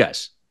them and you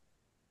guys?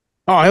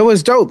 Oh, it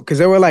was dope because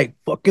they were like,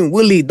 fucking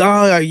Willie,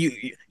 dog.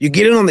 You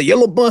getting on the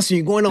yellow bus and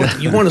you going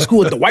to school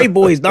with the white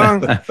boys,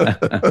 dog.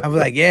 I was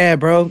like, yeah,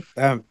 bro.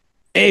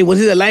 Hey,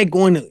 what's it like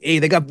going to, hey,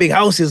 they got big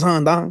houses,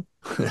 huh, dog?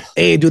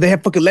 Hey, do they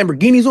have fucking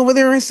Lamborghinis over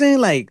there and saying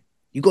like,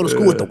 you go to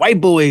school with the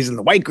white boys and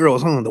the white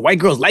girls, huh? The white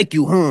girls like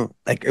you, huh?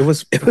 Like it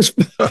was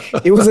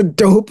a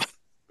dope.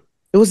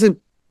 It was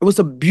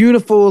a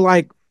beautiful,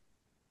 like,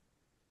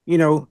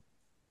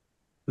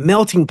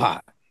 melting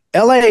pot.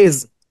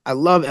 I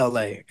love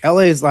LA. LA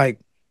is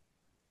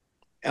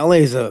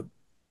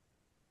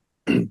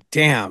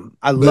Damn,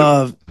 I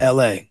love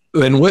LA.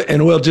 And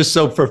we'll just,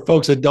 so for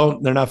folks that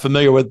they're not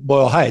familiar with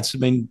Boyle Heights, I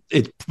mean,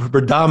 it's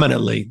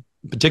particularly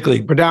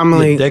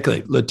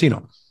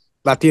Latino.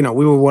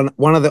 We were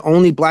one of the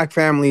only black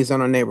families in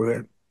our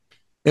neighborhood.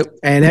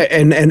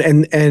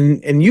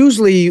 And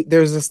usually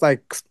there's this,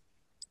 like,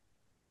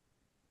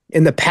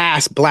 in the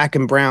past, black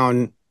and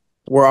brown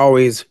were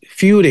always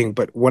feuding,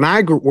 but where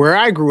I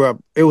grew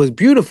up, it was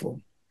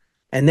beautiful.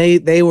 And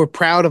they were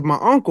proud of my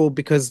uncle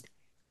because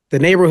the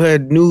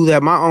neighborhood knew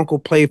that my uncle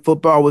played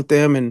football with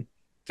them, and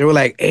they were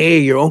like, "Hey,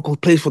 your uncle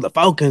plays for the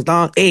Falcons,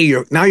 dog. Hey,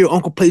 now your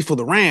uncle plays for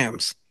the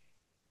Rams."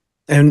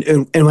 And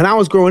when I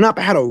was growing up,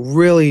 I had a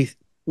really,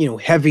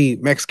 heavy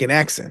Mexican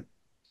accent.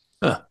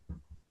 Huh.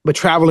 But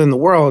traveling the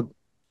world,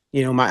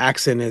 my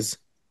accent is,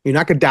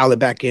 I could dial it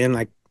back in,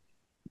 like,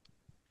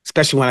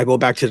 especially when I go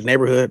back to the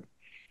neighborhood.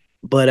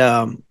 But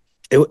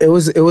it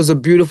was a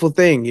beautiful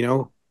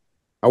thing,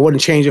 I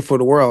wouldn't change it for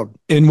the world.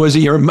 And was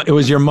it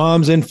your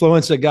mom's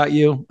influence that got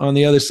you on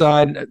the other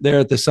side there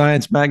at the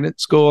science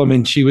magnet school? I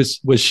mean,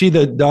 was she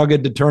the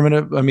dogged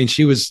determinative? I mean,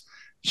 she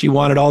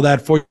wanted all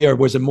that for you, or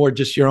was it more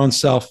just your own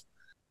self?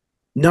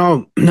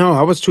 No,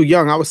 I was too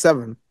young. I was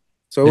 7.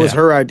 So it was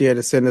her idea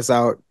to send us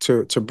out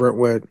to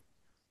Brentwood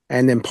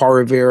and then Paul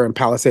Revere and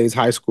Palisades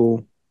High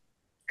School.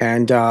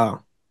 And I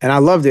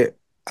loved it.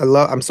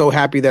 I'm so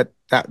happy that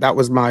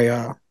was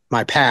my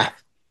path.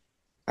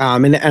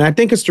 And I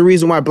think it's the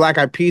reason why Black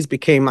Eyed Peas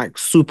became, like,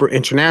 super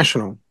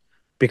international,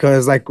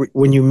 because, like,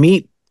 when you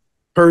meet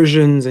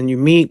Persians and you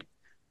meet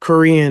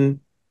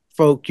Korean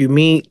folk, you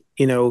meet,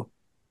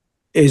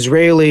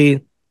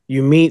 Israeli,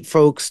 you meet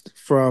folks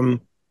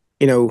from,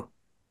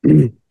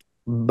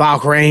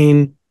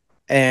 Bahrain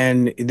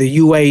and the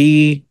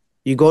UAE.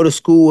 You go to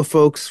school with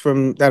folks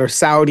that are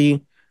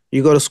Saudi.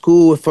 You go to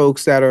school with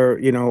folks that are,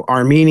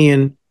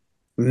 Armenian,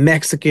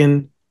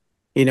 Mexican,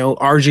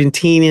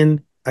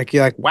 Argentinian. Like,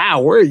 you're like,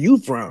 wow, where are you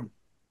from?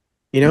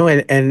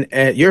 And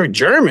you're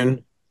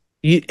German.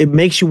 It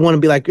makes you want to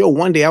be like, yo,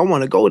 one day I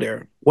want to go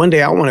there. One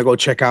day I want to go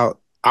check out.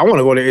 I want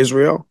to go to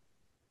Israel.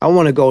 I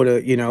want to go to,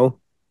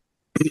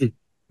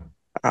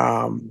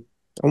 I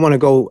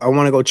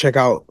want to go check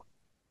out,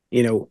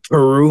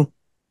 Peru.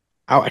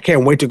 I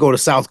can't wait to go to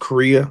South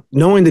Korea.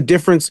 Knowing the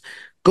difference,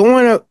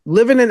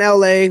 living in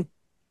LA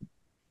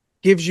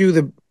gives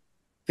you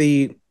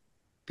the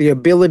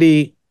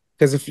ability.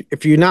 Because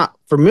if you're not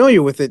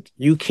familiar with it,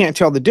 you can't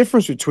tell the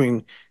difference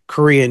between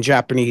Korean,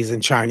 Japanese,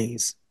 and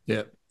Chinese.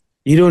 Yeah.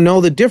 You don't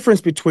know the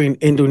difference between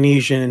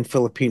Indonesian and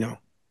Filipino.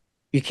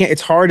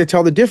 It's hard to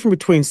tell the difference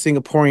between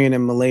Singaporean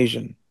and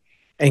Malaysian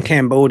and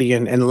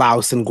Cambodian and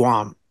Laos and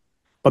Guam.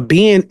 But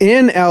being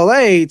in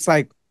LA, it's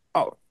like,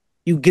 oh,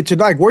 you get to,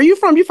 like, where are you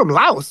from? You're from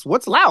Laos.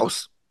 What's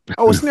Laos?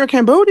 Oh, it's near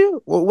Cambodia.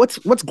 Well,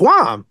 what's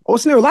Guam? Oh,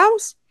 it's near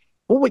Laos.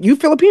 Well, what, you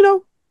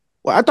Filipino?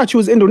 Well, I thought you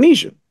was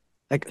Indonesian.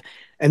 Like,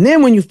 and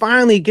then when you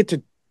finally get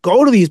to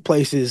go to these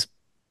places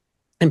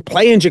and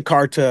play in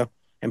Jakarta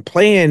and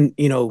play in,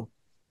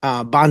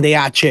 Banda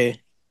Aceh,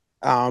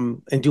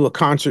 and do a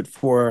concert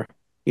for,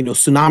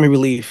 tsunami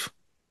relief,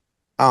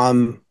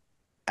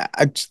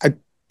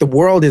 the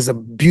world is a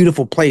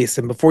beautiful place.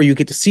 And before you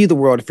get to see the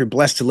world, if you're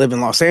blessed to live in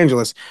Los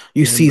Angeles,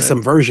 you see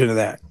some version of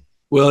that.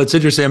 Well, it's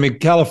interesting. I mean,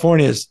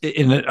 California is,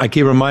 I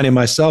keep reminding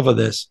myself of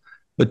this,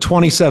 but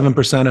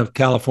 27% of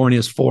California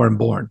is foreign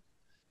born.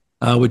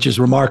 Which is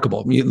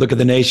remarkable. You look at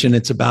the nation,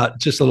 it's about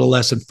just a little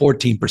less than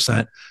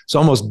 14%. It's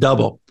almost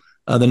double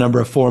the number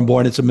of foreign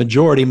born. It's a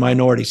majority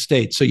minority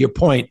state. So your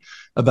point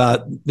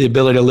about the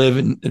ability to live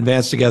and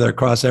advance together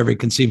across every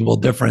conceivable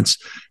difference,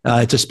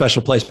 it's a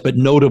special place, but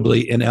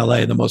notably in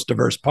LA, the most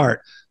diverse part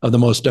of the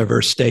most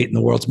diverse state in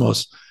the world's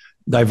most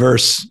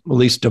diverse, at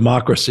least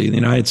democracy in the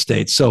United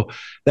States. So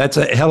that's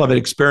a hell of an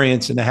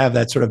experience, and to have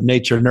that sort of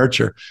nature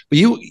nurture. But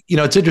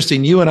it's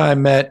interesting. You and I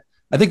met,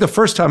 I think the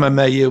first time I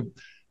met you,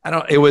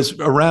 it was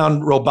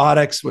around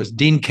robotics. Was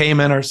Dean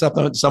Kamen or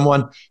something?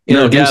 Someone.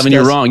 No, Gavin,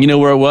 you're wrong. You know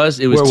where it was?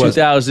 It was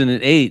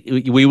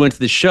 2008. We went to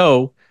the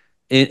show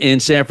in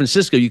San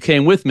Francisco. You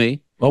came with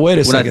me. Well, wait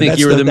a second. I think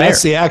you were the mayor.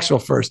 That's the actual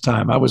first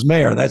time I was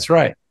mayor. That's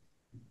right.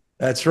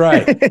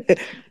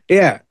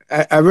 Yeah,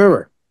 I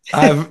remember.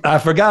 I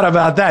forgot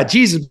about that.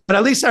 Jesus, but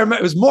at least I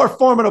remember it was more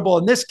formidable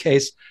in this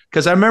case,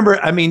 because I remember,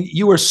 I mean,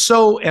 you were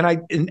so, and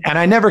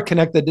I never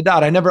connected the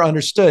dot. I never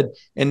understood.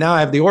 And now I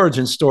have the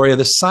origin story of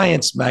the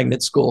science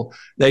magnet school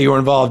that you were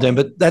involved in.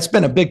 But that's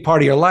been a big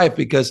part of your life,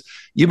 because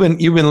you've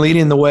been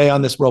leading the way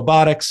on this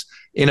robotics,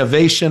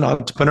 innovation,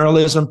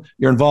 entrepreneurialism.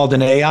 You're involved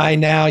in AI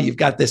now. You've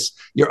got this,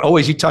 you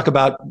talk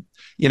about,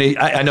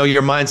 I know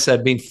your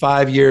mindset being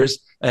 5 years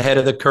ahead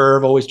of the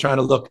curve, always trying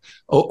to look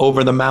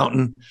over the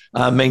mountain,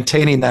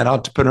 maintaining that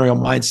entrepreneurial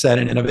mindset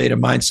and innovative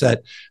mindset.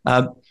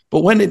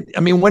 But when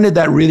did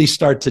that really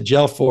start to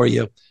gel for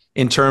you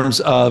in terms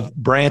of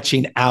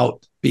branching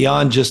out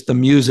beyond just the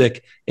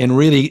music and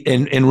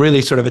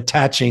really sort of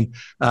attaching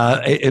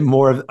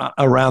more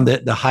around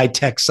the high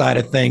tech side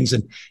of things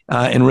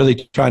and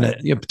really trying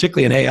to,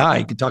 particularly in AI,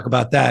 you can talk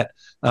about that,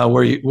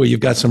 where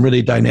you've got some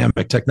really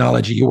dynamic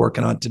technology you're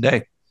working on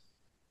today.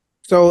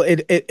 So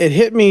it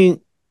hit me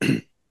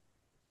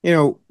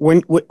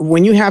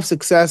when you have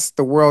success,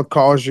 the world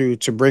calls you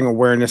to bring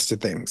awareness to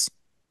things.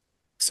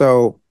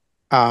 So,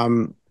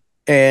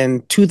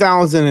 in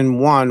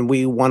 2001,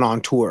 we went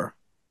on tour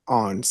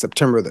on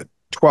September the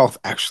 12th,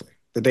 actually,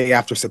 the day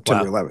after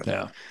September 11th.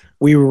 Yeah.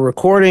 We were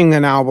recording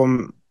an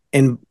album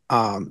in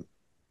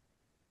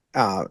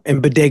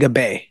Bodega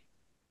Bay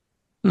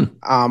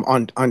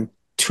on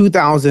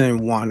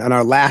 2001, and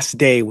our last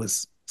day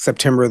was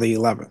September the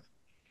 11th.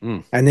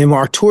 And then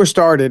our tour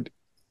started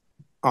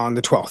on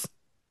the 12th.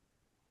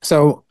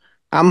 So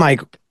I'm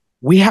like,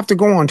 we have to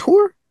go on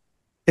tour?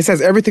 This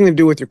has everything to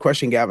do with your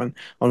question, Gavin,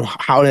 on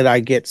how did I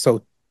get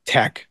so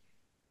tech?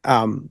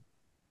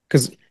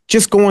 Because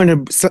just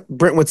going to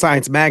Brentwood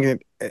Science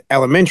Magnet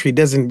Elementary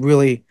doesn't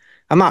really,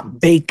 I'm not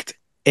baked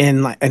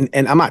in,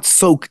 and I'm not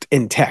soaked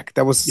in tech.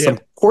 There was some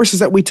courses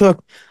that we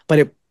took, but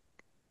it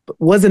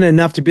wasn't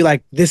enough to be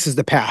like, this is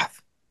the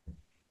path.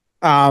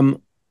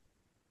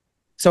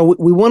 So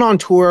we went on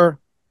tour,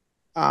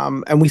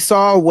 and we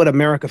saw what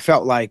America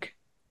felt like.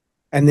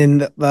 And then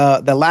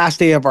the last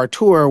day of our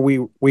tour, we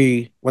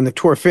when the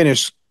tour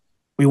finished,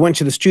 we went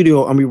to the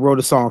studio and we wrote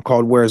a song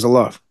called "Where's the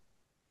Love"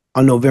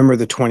 on November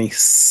the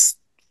 24th,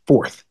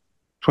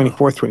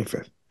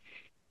 25th.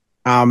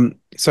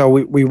 So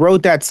we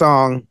wrote that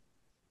song,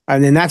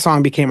 and then that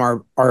song became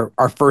our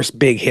first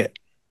big hit.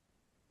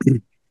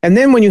 And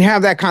then when you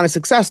have that kind of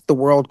success, the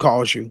world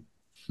calls you.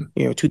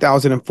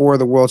 2004,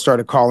 the world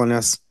started calling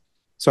us.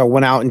 So I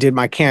went out and did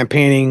my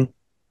campaigning,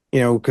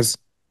 because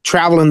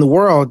traveling the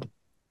world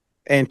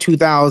in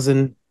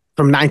 2000,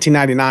 from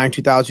 1999,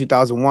 2000,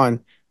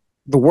 2001,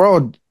 the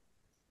world,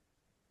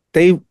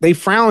 they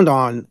frowned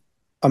on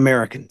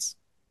Americans.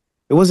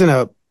 It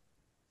wasn't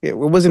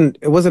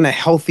a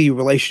healthy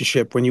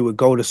relationship when you would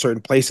go to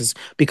certain places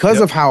because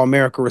of how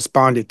America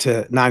responded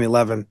to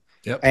 9/11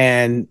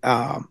 and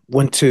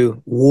went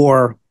to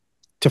war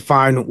to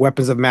find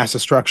weapons of mass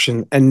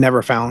destruction and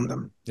never found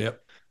them.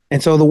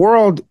 And so the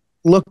world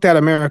looked at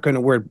America in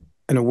a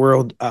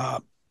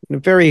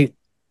very,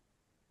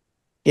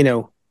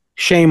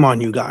 shame on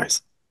you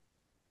guys.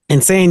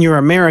 And saying you're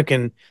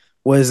American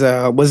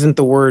wasn't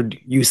the word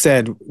you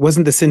said,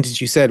 wasn't the sentence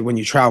you said when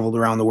you traveled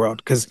around the world,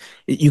 because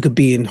you could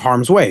be in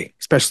harm's way,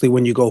 especially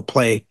when you go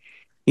play,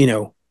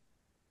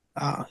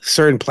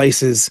 certain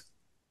places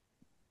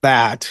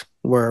that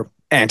were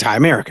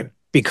anti-American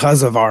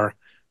because of our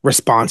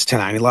response to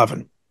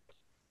 9/11.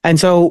 And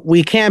so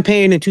we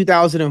campaigned in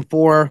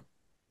 2004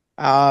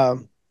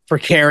 for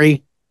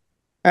Kerry.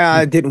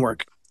 It didn't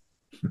work.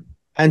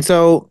 And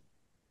so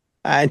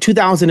in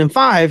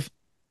 2005,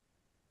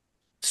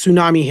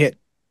 tsunami hit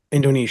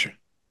Indonesia.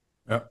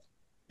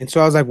 And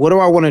so I was like, what do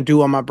I want to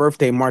do on my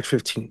birthday, March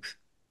 15th?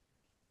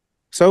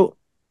 So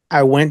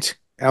I went,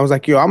 and I was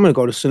like, I'm going to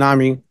go to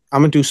tsunami.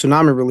 I'm going to do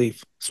tsunami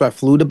relief. So I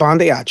flew to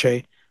Banda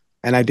Aceh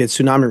and I did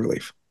tsunami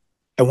relief.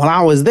 And while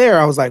I was there,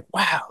 I was like,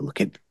 wow,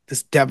 look at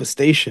this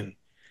devastation.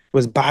 It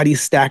was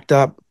bodies stacked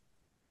up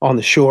on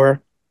the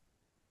shore.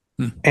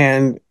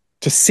 And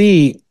to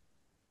see,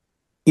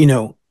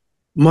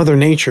 Mother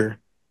Nature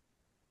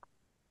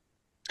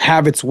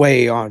have its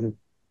way on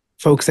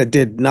folks that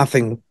did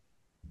nothing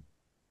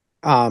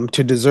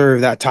to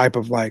deserve that type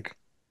of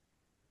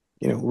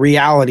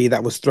reality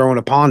that was thrown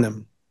upon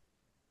them.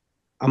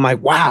 I'm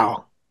like,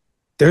 wow,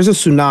 there's a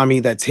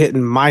tsunami that's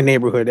hitting my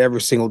neighborhood every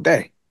single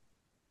day.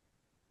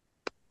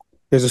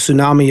 There's a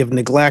tsunami of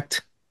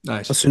neglect,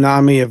 a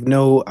tsunami of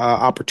no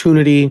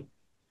opportunity,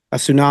 a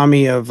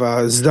tsunami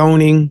of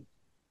zoning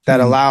that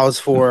allows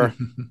for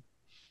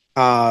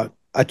a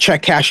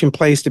check cashing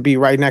place to be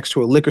right next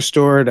to a liquor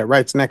store, that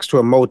right next to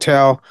a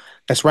motel,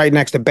 that's right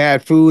next to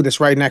bad food,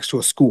 that's right next to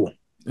a school.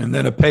 And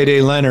then a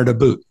payday lender to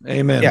boot.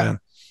 Amen, man.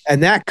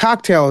 And that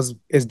cocktail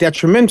is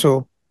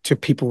detrimental to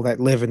people that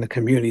live in the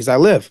communities I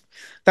live.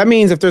 That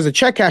means if there's a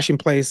check cashing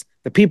place,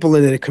 the people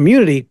in the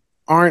community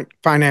aren't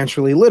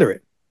financially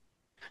literate.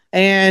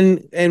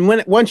 And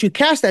once you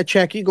cash that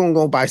check, you're going to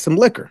go buy some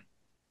liquor.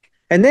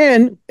 And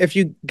then if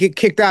you get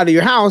kicked out of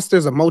your house,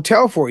 there's a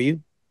motel for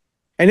you.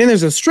 And then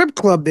there's a strip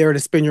club there to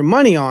spend your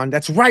money on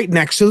that's right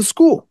next to the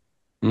school.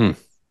 And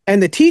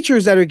the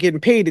teachers that are getting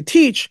paid to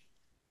teach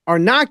are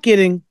not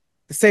getting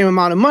the same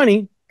amount of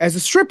money as a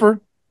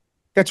stripper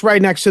that's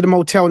right next to the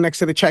motel, next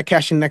to the check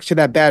cashing, next to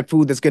that bad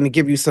food that's going to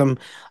give you some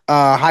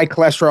high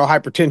cholesterol,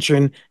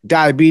 hypertension,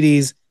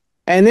 diabetes.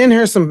 And then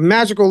here's some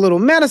magical little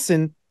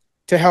medicine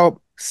to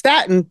help,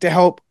 statin to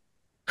help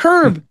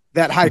curb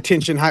that high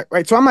tension,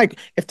 right? So I'm like,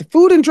 if the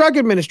Food and Drug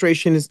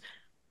Administration is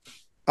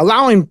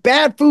allowing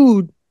bad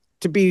food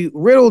to be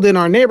riddled in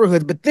our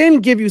neighborhoods, but then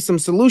give you some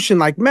solution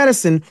like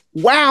medicine,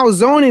 wow,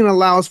 zoning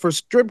allows for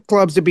strip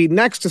clubs to be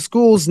next to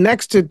schools,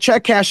 next to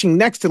check cashing,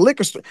 next to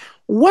liquor store.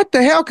 What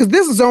the hell? Because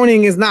this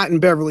zoning is not in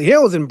Beverly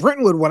Hills, in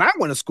Brentwood, when I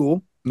went to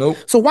school. Nope.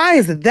 So why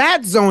is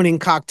that zoning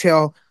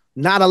cocktail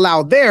not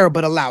allowed there,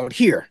 but allowed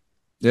here?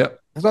 Yep.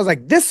 So I was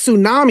like, this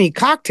tsunami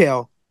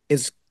cocktail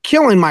is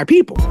killing my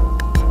people.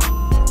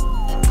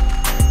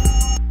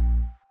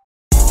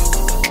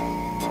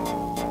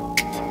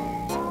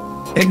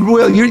 And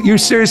Will, you're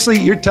seriously,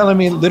 you're telling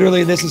me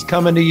literally this is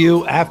coming to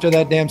you after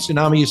that damn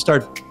tsunami.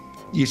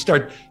 You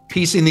start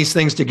piecing these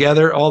things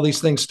together. All these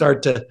things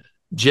start to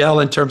gel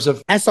in terms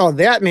of. I saw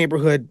that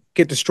neighborhood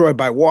get destroyed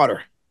by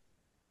water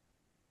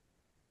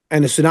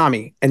and a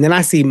tsunami. And then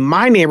I see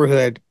my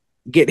neighborhood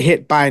get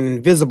hit by an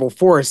invisible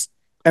force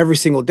every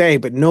single day,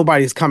 but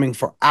nobody's coming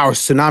for our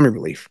tsunami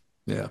relief.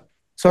 Yeah.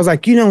 So I was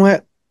like, you know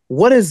what?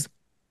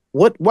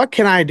 What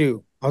can I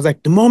do? I was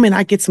like, the moment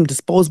I get some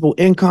disposable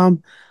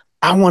income,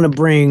 I want to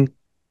bring,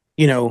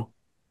 the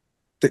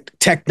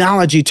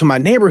technology to my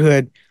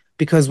neighborhood,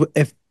 because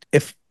if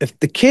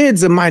the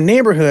kids in my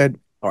neighborhood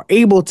are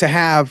able to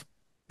have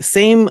the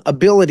same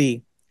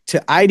ability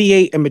to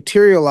ideate and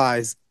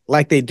materialize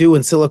like they do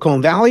in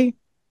Silicon Valley,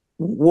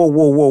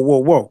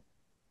 whoa.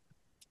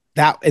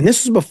 And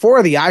this was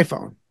before the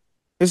iPhone.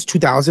 This is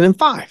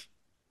 2005.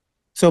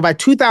 So by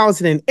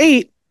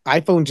 2008,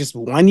 iPhone just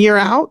 1 year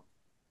out.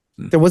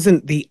 There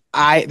wasn't the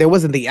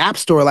App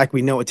Store like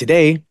we know it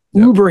today.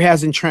 Yep. Uber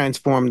hasn't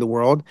transformed the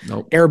world.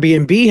 Nope.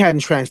 Airbnb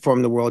hadn't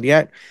transformed the world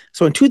yet.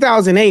 So in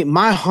 2008,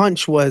 my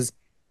hunch was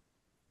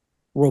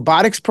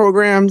robotics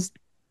programs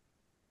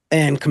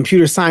and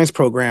computer science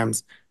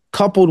programs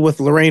coupled with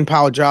Lorraine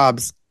Powell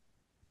Jobs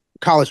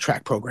college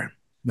track program.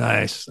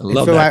 Nice. I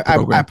love that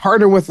program. I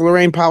partnered with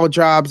Lorraine Powell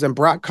Jobs and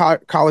brought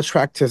college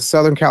track to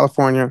Southern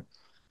California.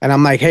 And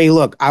I'm like, hey,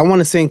 look, I want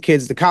to send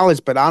kids to college,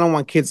 but I don't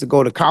want kids to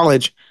go to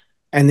college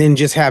and then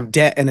just have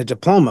debt and a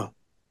diploma.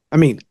 I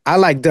mean, I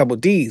like double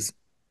D's,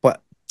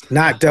 but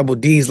not double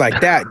D's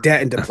like that,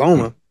 debt and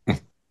diploma.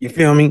 You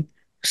feel me?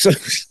 So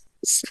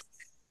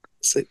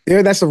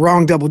that's the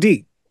wrong double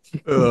D.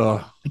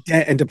 Debt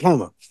and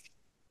diploma.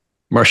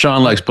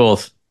 Marshawn likes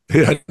both.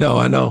 Yeah,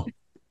 I know.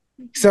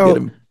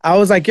 So I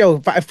was like,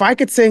 yo, if I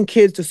could send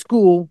kids to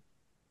school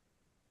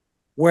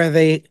where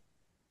they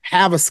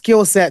have a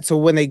skill set, so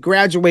when they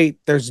graduate,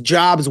 there's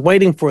jobs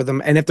waiting for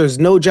them. And if there's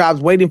no jobs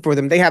waiting for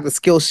them, they have the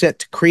skill set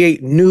to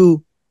create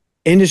new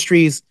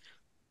industries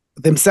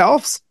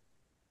themselves.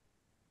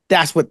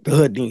 That's what the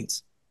hood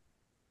needs.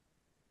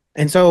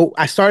 And so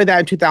I started that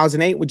in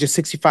 2008 with just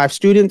 65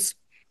 students.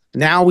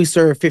 Now we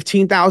serve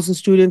 15,000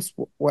 students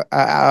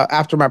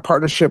after my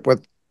partnership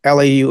with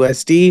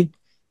LAUSD.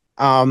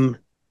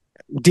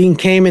 Dean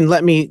came and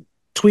let me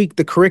tweak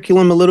the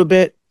curriculum a little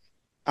bit.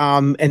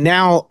 And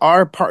now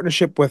our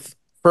partnership with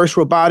First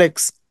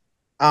Robotics,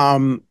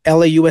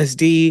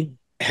 LAUSD,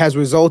 has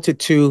resulted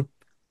to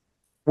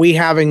we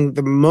having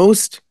the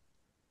most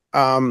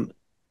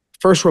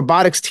First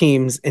Robotics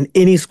teams in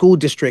any school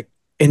district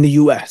in the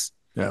U.S.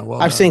 Yeah,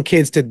 well, I've sent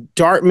kids to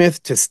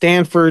Dartmouth, to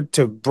Stanford,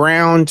 to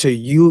Brown, to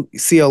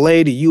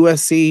UCLA, to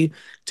USC,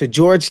 to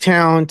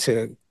Georgetown,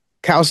 to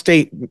Cal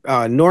State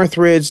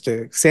Northridge,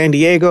 to San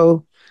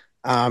Diego.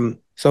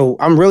 So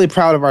I'm really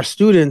proud of our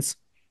students.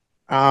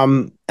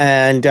 And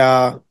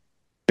the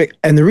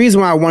reason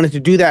why I wanted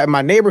to do that in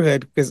my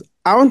neighborhood, because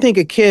I don't think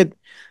a kid,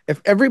 if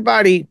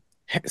everybody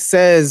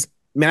says,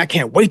 man, I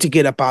can't wait to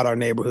get up out our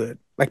neighborhood.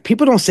 Like,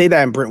 people don't say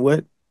that in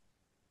Brentwood.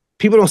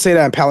 People don't say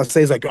that in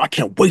Palisades. Like, I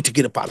can't wait to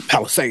get up out of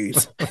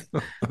Palisades.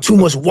 Too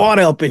much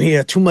water up in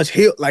here. Too much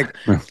hill. Like,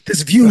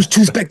 this view is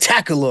too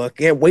spectacular. I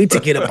can't wait to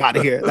get up out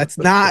of here. That's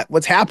not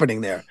what's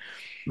happening there.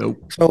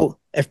 Nope. So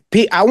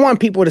I want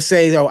people to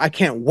say, I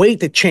can't wait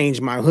to change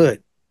my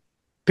hood.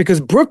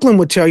 Because Brooklyn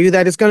would tell you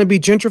that it's going to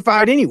be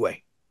gentrified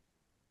anyway.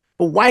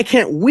 But why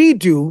can't we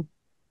do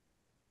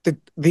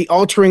the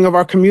altering of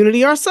our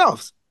community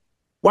ourselves?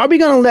 Why are we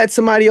going to let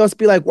somebody else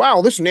be like,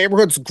 wow, this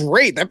neighborhood's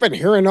great. I've been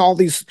hearing all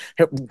these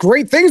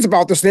great things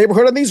about this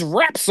neighborhood and these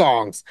rap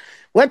songs.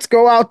 Let's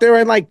go out there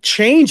and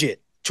change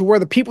it to where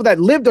the people that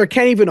live there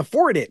can't even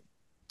afford it.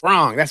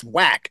 Wrong. That's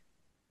whack.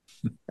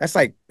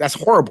 That's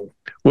horrible.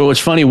 Well, it's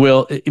funny,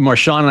 Will.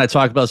 Marshawn and I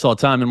talk about this all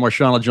the time, and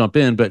Marshawn will jump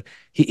in, but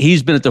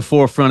he's been at the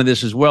forefront of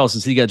this as well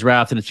since he got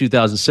drafted in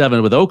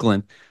 2007 with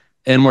Oakland.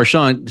 And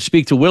Marshawn,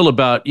 speak to Will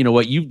about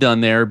what you've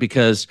done there,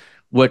 because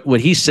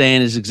what he's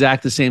saying is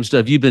exactly the same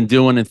stuff you've been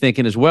doing and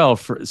thinking as well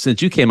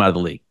since you came out of the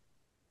league.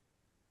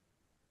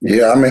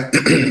 Yeah, I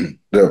mean,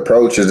 the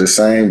approach is the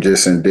same,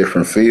 just in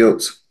different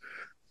fields.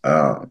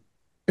 I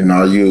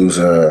use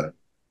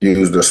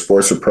the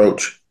sports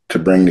approach to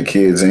bring the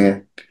kids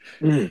in.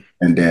 And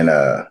then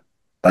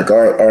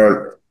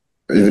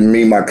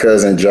me, my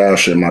cousin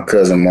Josh, and my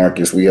cousin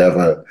Marcus, we have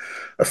a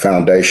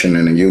foundation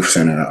in the youth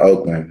center in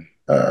Oakland.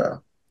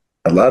 A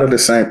lot of the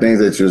same things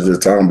that you were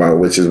just talking about,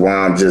 which is why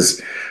I'm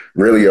just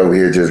really over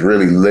here, just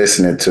really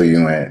listening to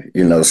you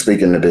and,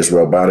 speaking of this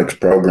robotics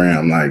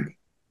program, like,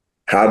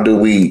 how do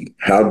we,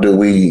 I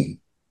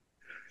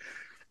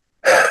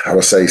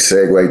would say,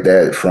 segue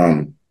that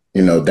from,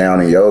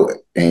 down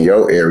in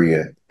your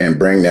area and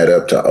bring that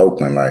up to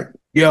Oakland? Like,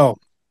 yo,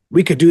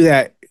 we could do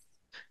that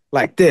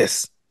like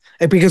this.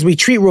 And because we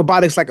treat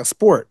robotics like a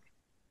sport.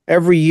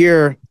 Every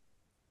year,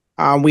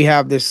 we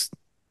have this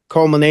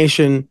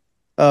culmination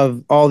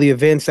of all the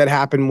events that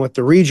happen with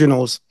the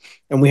regionals,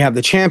 and we have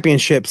the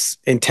championships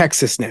in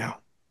Texas now,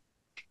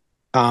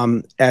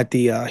 at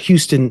the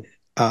Houston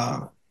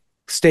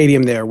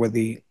stadium there, where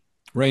the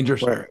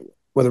Rangers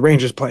where the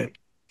Rangers play.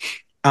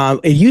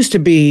 It used to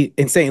be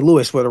in St.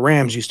 Louis where the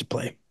Rams used to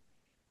play.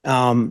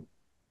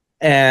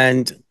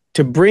 And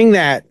to bring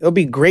that, it'll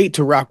be great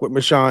to rock with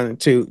Marshawn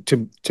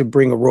to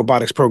bring a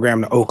robotics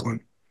program to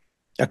Oakland.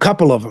 A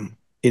couple of them,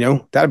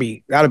 that'd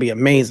be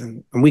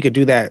amazing. And we could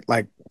do that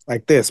like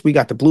this. We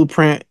got the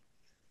blueprint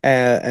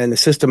and the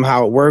system,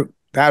 how it worked.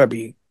 That'd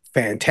be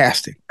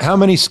fantastic. How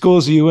many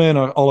schools are you in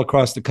all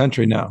across the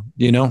country now?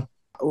 Do you know?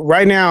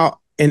 Right now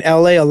in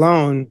LA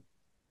alone,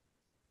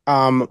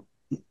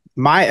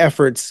 my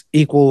efforts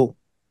equal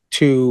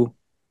to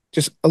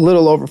just a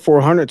little over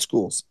 400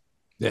 schools.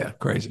 Yeah,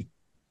 crazy.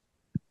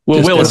 Well,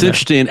 just Will, it's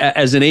interesting.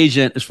 As an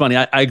agent, it's funny.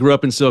 I grew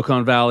up in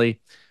Silicon Valley.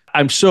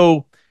 I'm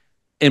so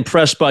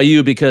impressed by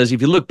you because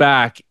if you look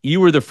back, you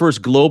were the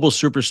first global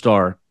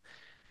superstar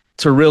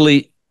to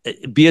really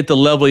be at the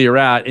level you're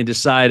at and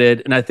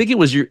decided, and I think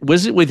was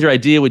it with your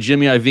idea with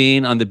Jimmy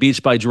Iovine on the Beats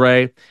by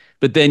Dre,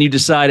 but then you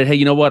decided, hey,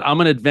 you know what? I'm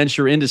going to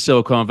venture into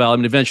Silicon Valley. I'm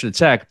going to venture to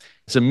tech.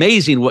 It's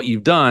amazing what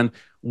you've done,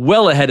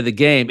 well ahead of the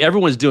game.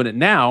 Everyone's doing it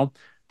now,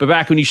 but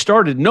back when you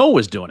started, no one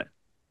was doing it.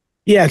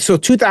 Yeah, so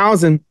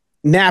 2000,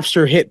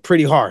 Napster hit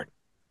pretty hard.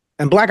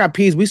 And Black Eyed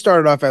Peas, we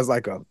started off as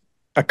like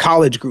a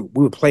college group.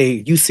 We would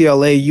play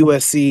UCLA,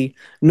 USC,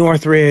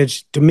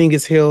 Northridge,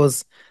 Dominguez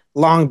Hills,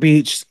 Long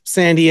Beach,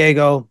 San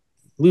Diego.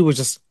 We were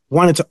just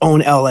wanted to own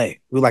LA. We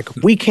were like,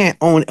 if we can't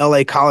own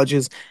LA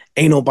colleges,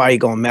 ain't nobody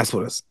gonna mess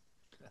with us.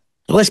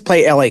 Let's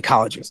play LA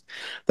colleges.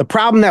 The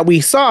problem that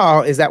we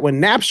saw is that when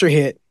Napster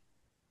hit,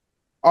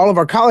 all of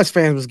our college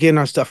fans was getting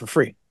our stuff for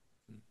free.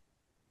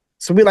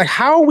 So we're like,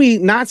 how are we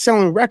not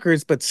selling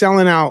records, but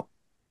selling out?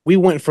 We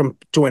went from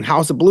doing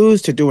House of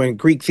Blues to doing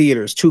Greek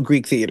theaters, 2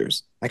 Greek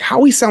theaters. Like, how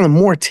are we selling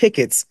more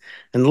tickets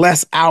and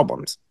less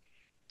albums?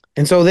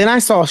 And so then I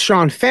saw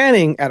Sean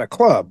Fanning at a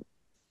club.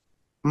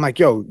 I'm like,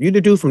 yo, you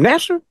the dude from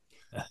Napster?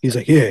 He's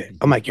like, yeah.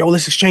 I'm like, yo,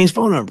 let's exchange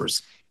phone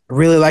numbers. I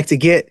really like to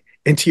get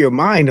into your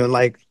mind on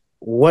like,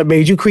 what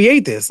made you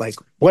create this? Like,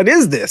 what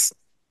is this?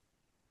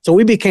 So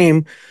we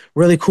became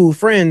really cool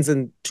friends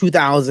in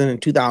 2000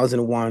 and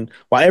 2001.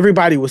 While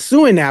everybody was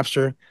suing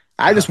Napster,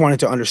 I just wanted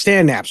to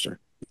understand Napster.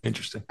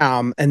 Interesting.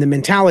 And the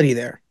mentality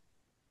there.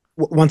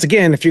 Once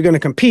again, if you're going to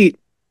compete,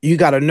 you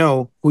got to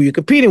know who you're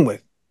competing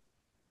with.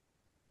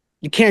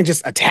 You can't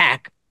just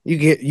attack. You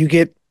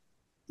get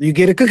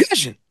a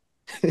concussion.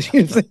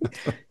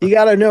 You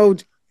got to know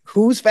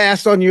who's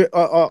fast on your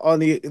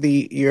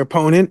your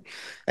opponent.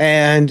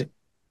 And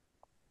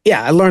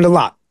yeah, I learned a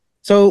lot.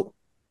 So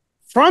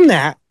from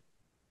that,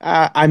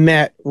 I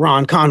met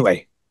Ron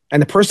Conway,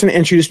 and the person that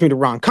introduced me to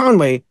Ron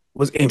Conway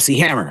was MC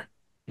Hammer.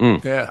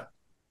 Yeah.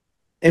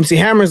 MC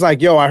Hammer's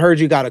like, yo, I heard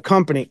you got a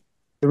company.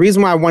 The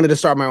reason why I wanted to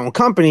start my own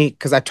company,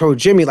 because I told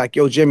Jimmy, like,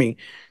 yo, Jimmy,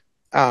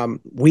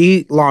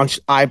 we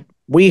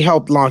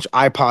helped launch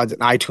iPods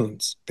and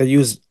iTunes. They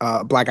used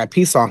Black Eyed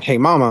Peas song, Hey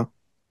Mama,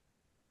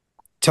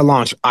 to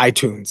launch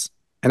iTunes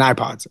and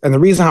iPods. And the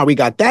reason how we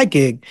got that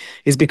gig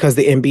is because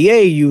the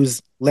NBA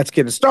used Let's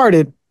Get It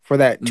Started for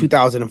that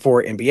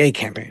 2004 NBA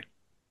campaign.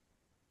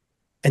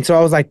 And so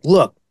I was like,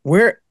 look,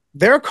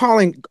 they're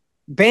calling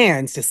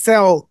bands to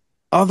sell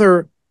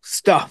other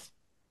stuff.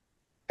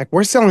 Like,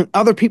 we're selling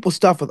other people's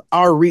stuff with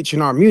our reach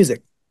and our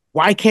music.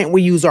 Why can't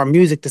we use our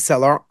music to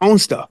sell our own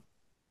stuff?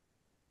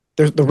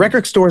 The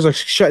record stores are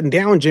shutting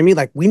down, Jimmy.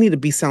 Like, we need to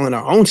be selling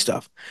our own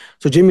stuff.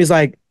 So Jimmy's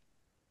like,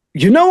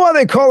 you know why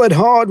they call it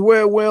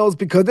hardware, Wells?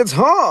 Because it's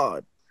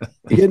hard.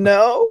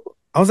 I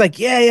was like,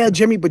 yeah,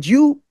 Jimmy, but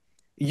you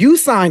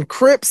signed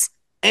Crips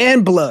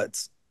and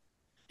Bloods.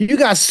 You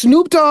got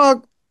Snoop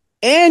Dogg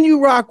and you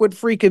rock with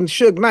freaking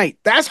Suge Knight.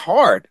 That's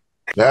hard.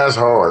 That's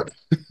hard.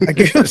 Like,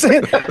 you know what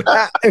I'm saying?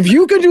 If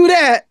you could do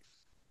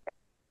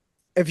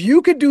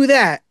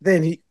that,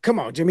 then come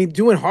on, Jimmy,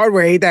 doing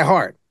hardware ain't that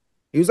hard.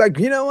 He was like,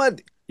 you know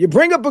what? You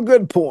bring up a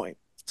good point.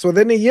 So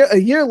then a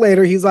year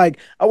later, he's like,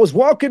 I was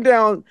walking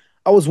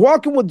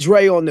with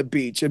Dre on the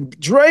beach, and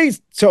Dre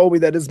told me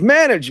that his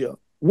manager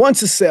wants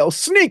to sell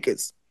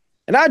sneakers.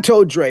 And I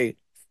told Dre,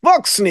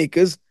 fuck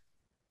sneakers.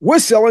 We're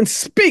selling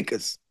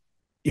speakers.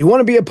 You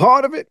want to be a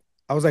part of it?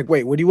 I was like,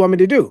 wait, what do you want me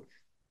to do?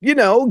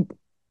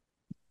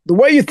 The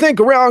way you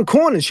think around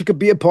corners, you could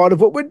be a part of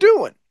what we're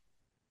doing.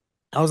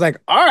 I was like,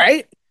 all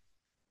right.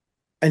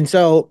 And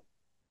so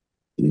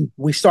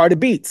we started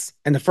Beats.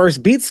 And the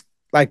first Beats,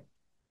 like,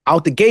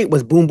 out the gate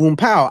was Boom Boom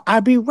Pow. I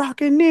be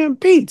rocking them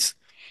beats.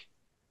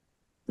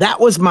 That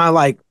was my,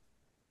 like,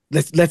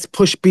 let's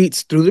push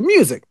beats through the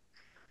music.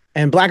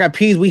 And Black Eyed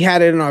Peas, we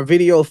had it in our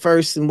video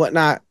first and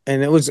whatnot.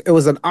 And it was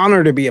an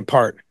honor to be a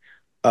part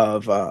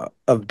of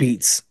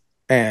Beats.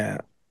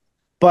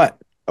 But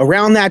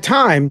around that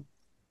time,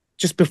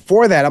 just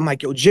before that, I'm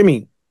like, yo,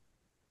 Jimmy,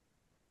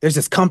 there's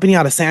this company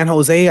out of San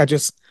Jose. I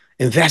just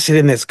invested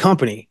in this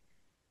company.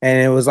 And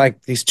it was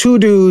like these 2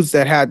 dudes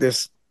that had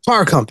this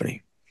car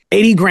company,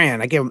 80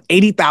 grand. I gave them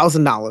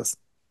 $80,000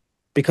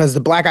 because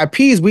the Black Eyed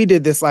Peas, we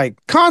did this like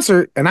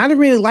concert, and I didn't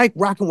really like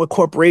rocking with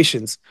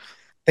corporations.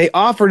 They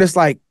offered us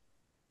like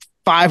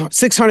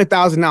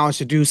 $600,000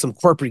 to do some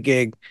corporate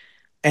gig,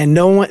 and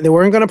they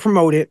weren't going to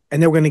promote it, and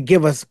they were going to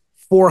give us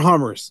 4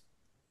 Hummers.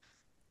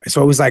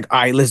 So it was like, all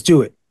right, let's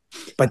do it.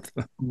 But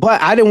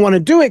I didn't want to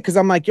do it because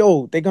I'm like,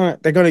 yo, they're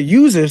gonna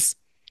use this.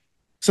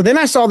 So then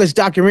I saw this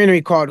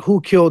documentary called "Who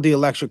Killed the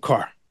Electric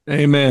Car."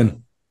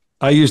 Amen.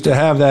 I used to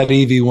have that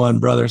EV1,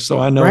 brother, so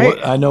I know Right?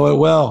 I know it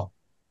well.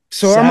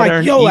 So Saturn I'm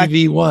like, yo,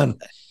 EV1.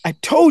 I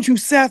told you,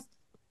 Seth,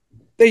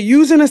 they're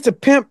using us to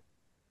pimp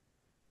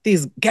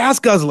these gas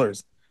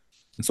guzzlers.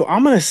 So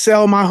I'm gonna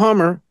sell my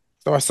Hummer.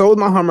 So I sold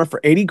my Hummer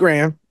for 80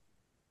 grand.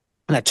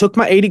 And I took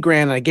my 80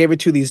 grand and I gave it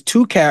to these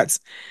two cats.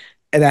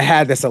 And I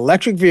had this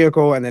electric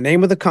vehicle, and the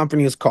name of the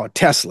company is called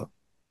Tesla.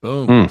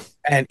 Boom.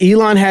 And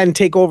Elon hadn't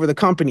taken over the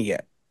company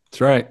yet. That's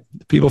right.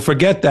 People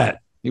forget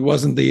that. He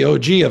wasn't the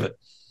OG of it.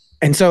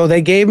 And so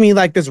they gave me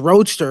like this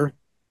Roadster.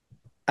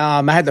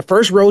 I had the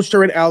first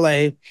Roadster in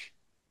LA.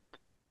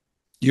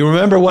 You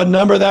remember what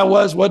number that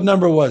was? What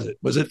number was it?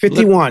 Was it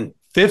 51?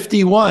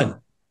 51.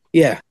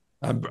 Yeah.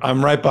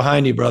 I'm right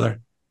behind you, brother.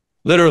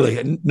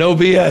 Literally. No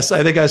BS.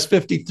 I think I was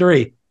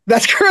 53.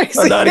 That's crazy.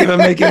 I'm not even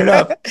making it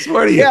up. I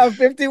swear to you. Yeah,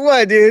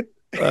 51, dude.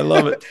 I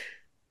love it.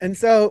 And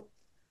so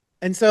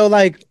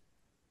like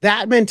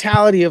that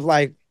mentality of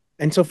like,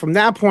 and so from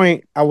that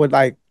point, I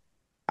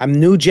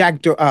knew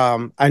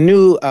I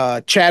knew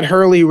Chad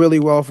Hurley really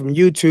well from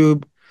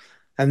YouTube.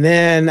 And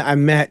then I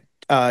met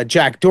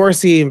Jack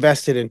Dorsey,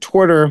 invested in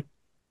Twitter,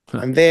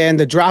 and then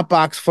the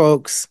Dropbox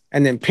folks,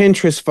 and then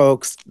Pinterest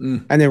folks.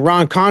 And then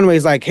Ron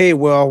Conway's like, hey,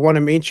 Will, I want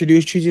to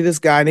introduce you to this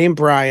guy named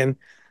Brian.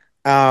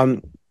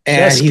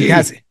 And he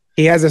has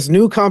this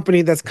new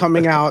company that's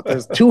coming out.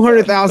 There's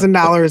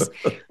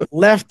 $200,000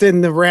 left in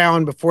the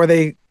round before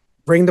they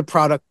bring the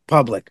product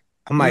public.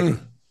 I'm like,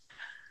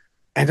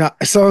 and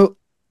so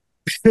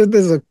this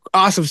is an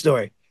awesome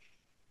story.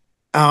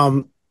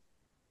 So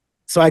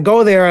I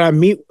go there and I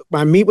meet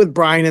with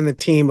Brian and the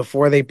team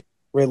before they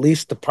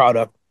release the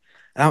product.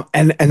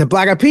 And the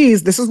Black Eyed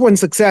Peas, this is when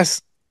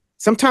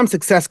sometimes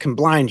success can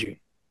blind you.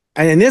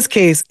 And in this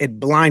case,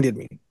 it blinded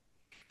me.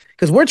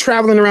 Because we're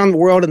traveling around the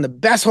world in the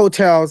best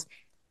hotels,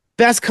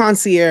 best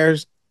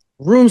concierge,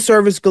 room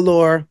service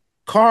galore,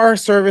 car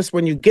service.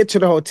 When you get to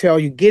the hotel,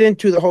 you get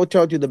into the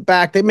hotel through the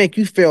back. They make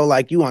you feel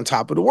like you on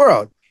top of the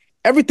world.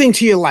 Everything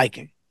to your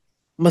liking.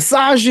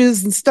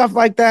 Massages and stuff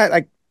like that.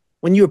 Like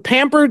when you're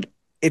pampered,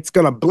 it's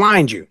going to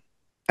blind you.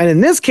 And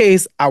in this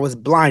case, I was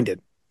blinded.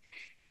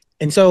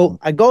 And so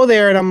I go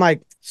there and I'm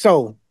like,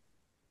 so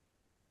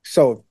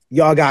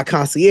y'all got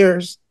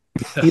concierge?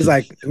 He's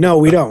like, no,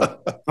 we don't.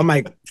 I'm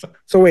like,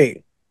 so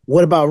wait,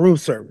 what about room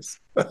service?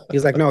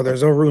 He's like, no,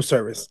 there's no room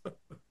service.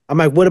 I'm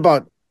like, what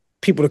about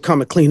people to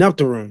come and clean up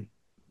the room?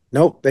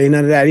 Nope, they ain't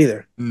none of that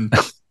either.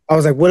 I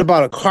was like, what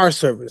about a car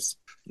service?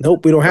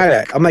 Nope, we don't have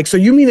that. I'm like, so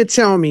you mean to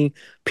tell me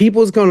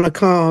people's going to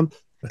come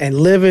and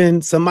live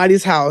in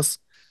somebody's house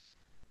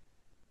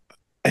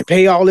and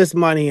pay all this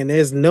money and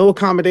there's no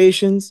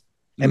accommodations?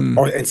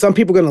 And some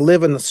people are going to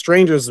live in a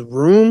stranger's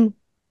room?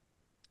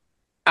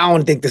 I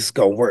don't think this is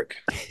going to work.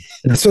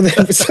 So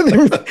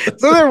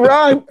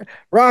then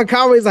Ron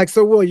Conway's like,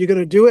 so Will, you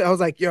gonna do it? I was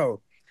like,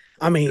 yo,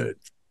 I mean,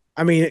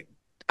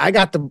 I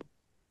got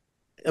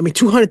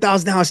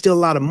 $200,000 is still a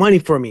lot of money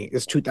for me.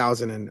 It's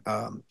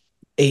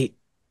 2008.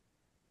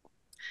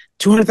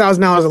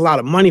 $200,000 is a lot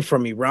of money for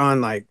me,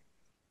 Ron. Like,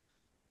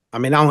 I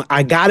mean,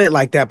 I got it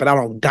like that, but I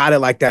don't got it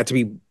like that to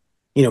be,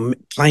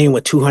 playing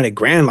with 200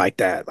 grand like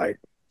that. Like,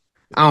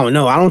 I don't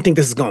know. I don't think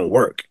this is gonna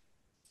work.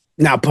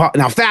 Now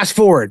fast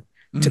forward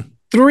to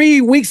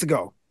 3 weeks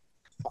ago.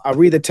 I'll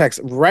read the text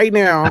right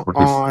now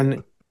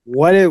on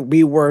what it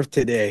be worth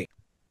today.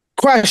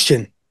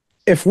 Question: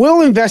 if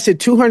Will invested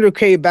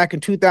 $200K back in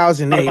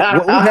 2008,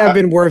 what would have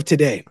been worth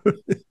today?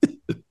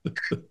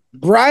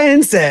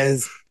 Brian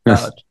says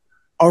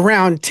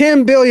around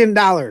 $10 billion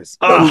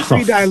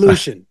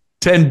pre-dilution.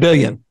 10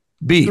 billion.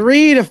 B.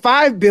 3 to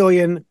 5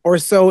 billion or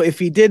so if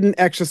he didn't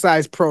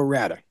exercise pro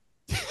rata.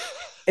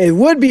 It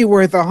would be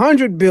worth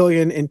 100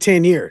 billion in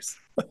 10 years.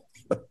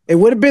 It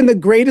would have been the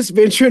greatest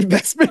venture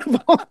investment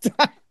of all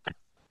time.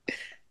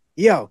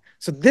 Yo,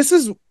 so this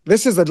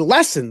is a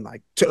lesson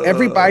like to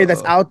everybody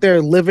that's out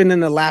there living in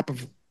the lap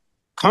of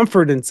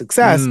comfort and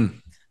success.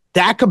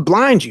 That could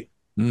blind you.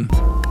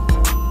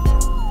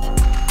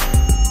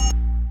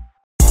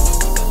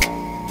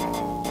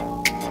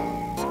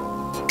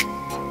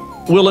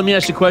 Will, let me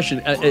ask you a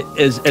question.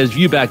 As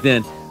you back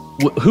then,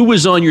 who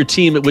was on your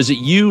team? Was it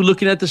you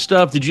looking at the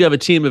stuff? Did you have a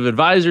team of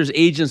advisors,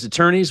 agents,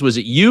 attorneys? Was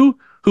it you?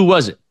 Who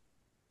was it?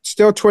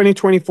 Still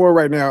 2024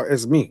 right now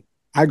is me.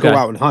 I go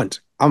out and hunt.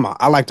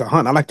 I like to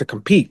hunt. I like to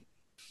compete.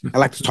 I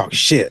like to talk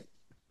shit.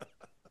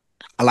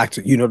 I like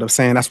to, you know what I'm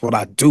saying? That's what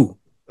I do.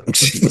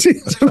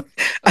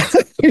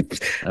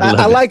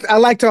 I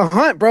like to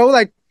hunt, bro.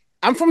 Like,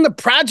 I'm from the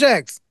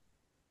projects.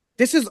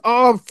 This is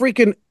all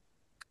freaking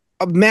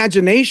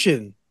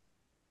imagination.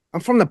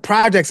 I'm from the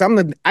projects.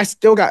 I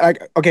still got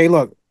like, okay,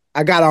 look,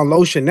 I got on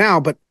lotion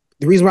now, but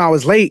the reason why I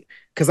was late,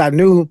 because I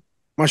knew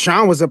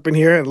Marshawn was up in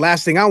here, and the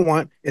last thing I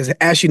want is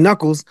ashy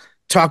knuckles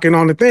talking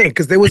on the thing,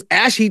 because there was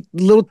ashy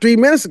little 3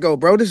 minutes ago,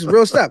 bro. This is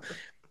real stuff.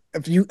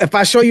 If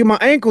I show you my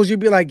ankles, you'd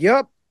be like,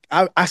 yup,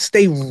 I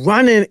stay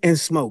running in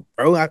smoke,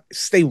 bro. I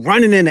stay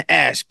running in the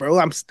ash, bro.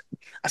 I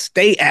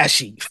stay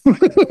ashy.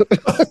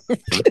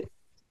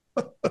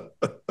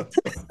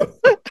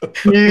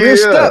 Real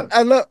stuff.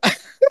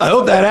 I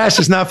hope that ash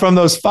is not from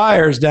those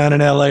fires down in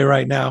LA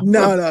right now.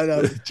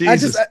 No.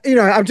 Jesus.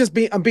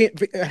 I'm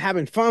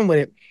having fun with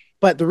it.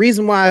 But the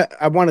reason why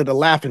I wanted to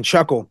laugh and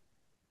chuckle,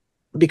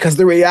 because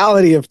the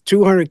reality of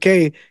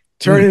 200K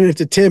turning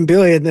into 10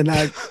 billion that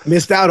I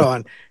missed out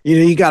on,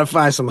 you got to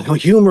find some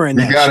humor in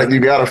that. You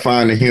got to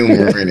find the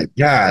humor in it.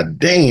 God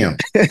damn.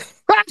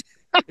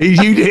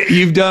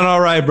 You've done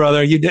all right,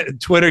 brother. You did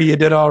Twitter. You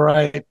did all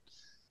right.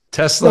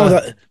 Tesla.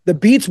 No, the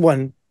Beats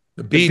one.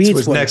 The Beats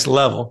was next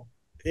level.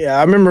 Yeah,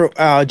 I remember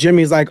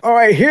Jimmy's like, all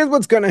right, here's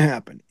what's going to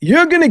happen.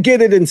 You're going to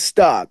get it in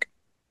stock,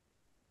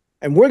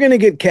 and we're going to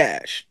get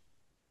cash.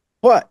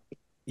 But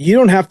you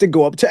don't have to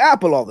go up to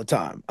Apple all the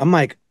time. I'm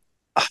like,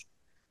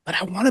 but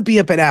I want to be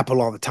up at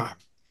Apple all the time.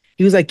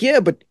 He was like, yeah,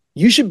 but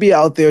you should be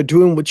out there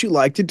doing what you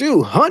like to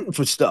do, hunting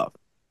for stuff.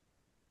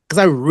 Because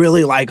I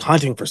really like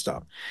hunting for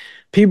stuff.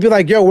 People be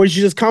like, yo, where'd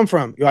you just come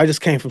from? Yo, I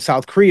just came from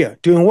South Korea.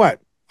 Doing what?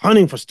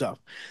 Hunting for stuff.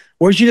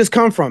 Where'd you just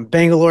come from?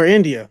 Bangalore,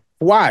 India.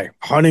 Why?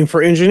 Hunting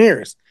for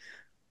engineers.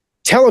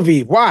 Tel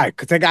Aviv. Why?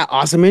 Because they got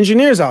awesome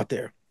engineers out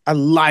there. I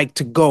like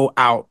to go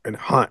out and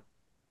hunt.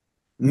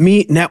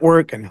 Meet,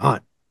 network, and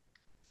hunt.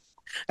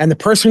 And the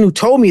person who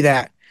told me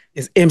that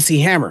is MC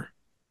Hammer.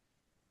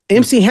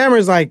 MC Hammer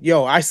is like,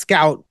 yo, I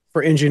scout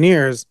for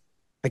engineers.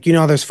 Like,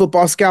 there's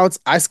football scouts.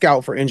 I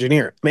scout for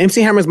engineers.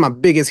 MC Hammer is my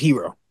biggest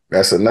hero.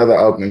 That's another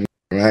opening,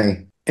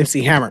 man.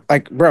 MC Hammer.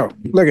 Like, bro,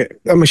 look at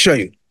it. I'm going to show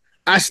you.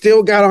 I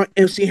still got on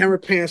MC Hammer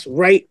pants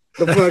right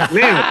the fuck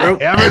now, bro.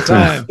 Hammer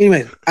time.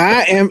 Anyway,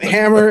 I am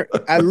Hammer.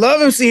 I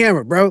love MC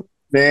Hammer, bro.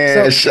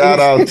 Man, shout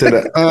out to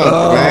the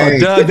man.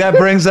 Doug, that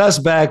brings us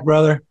back,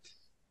 brother.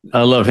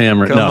 I love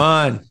Hammer. Come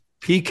on.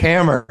 Peak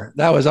Hammer.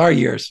 That was our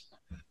years.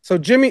 So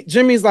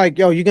Jimmy's like,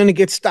 yo, you're going to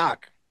get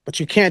stock, but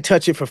you can't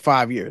touch it for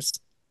 5 years.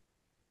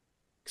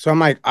 So I'm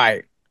like, all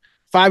right.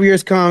 5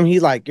 years come.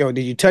 He's like, yo,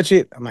 did you touch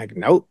it? I'm like,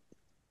 nope.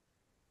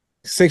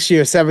 6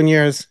 years, 7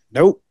 years.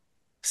 Nope.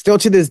 Still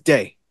to this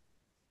day,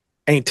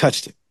 ain't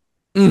touched it.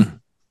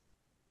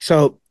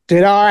 So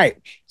did all right.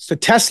 So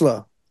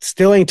Tesla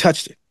still ain't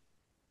touched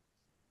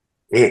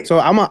it. So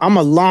I'm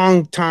a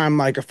long time,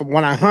 like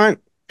when I hunt,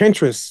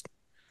 Pinterest.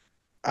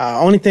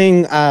 Only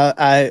thing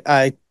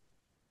I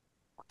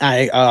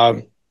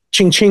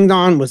chinged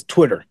on was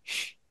Twitter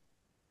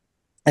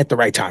at the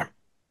right time.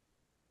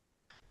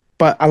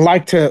 But I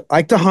like to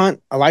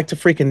hunt. I like to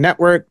freaking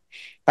network.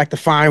 Like to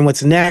find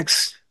what's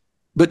next.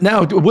 But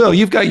now, Will,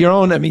 you've got your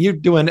own. I mean, you're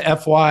doing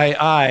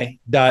FYI.ai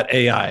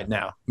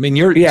now. I mean,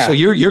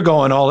 you're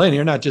going all in.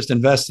 You're not just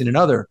investing in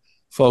other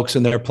folks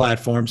and their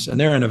platforms and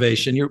their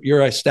innovation.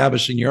 You're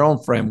establishing your own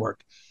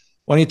framework.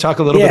 Why don't you talk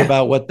a little bit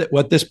about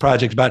what this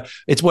project's about?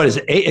 It's what is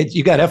it?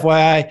 You got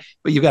FYI,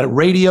 but you got a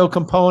radio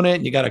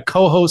component. You got a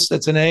co-host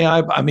that's an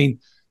AI. I mean,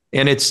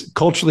 and it's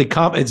culturally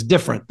it's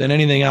different than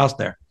anything else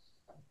there.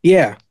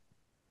 Yeah.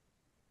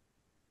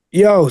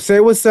 Yo, say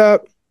what's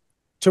up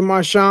to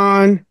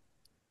Marshawn.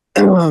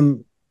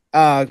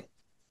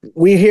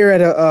 We here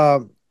at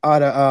on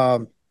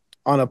a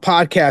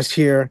podcast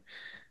here.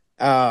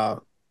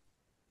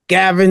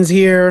 Gavin's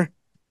here.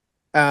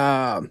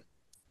 Hendrickson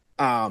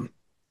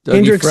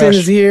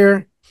is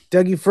here.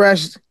 Dougie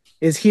Fresh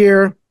is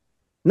here.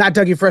 Not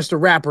Dougie Fresh, the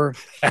rapper.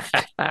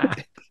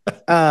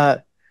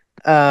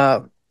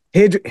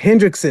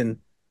 Hendrickson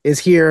is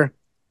here.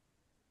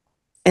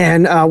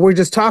 And we're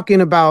just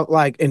talking about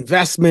like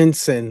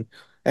investments and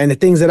the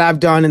things that I've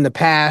done in the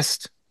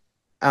past.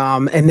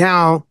 And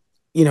now,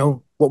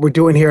 what we're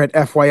doing here at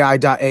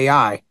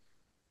FYI.ai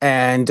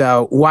and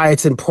why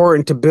it's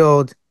important to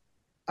build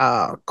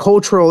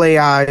cultural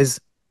AIs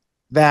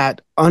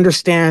that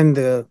understand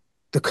the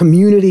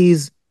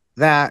communities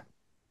that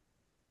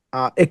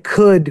it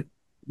could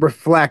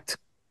reflect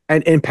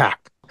and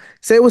impact.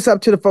 Say what's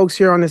up to the folks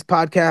here on this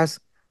podcast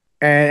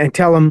and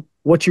tell them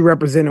what you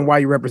represent and why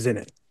you represent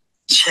it.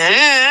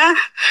 Yeah,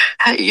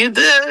 how you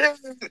doing?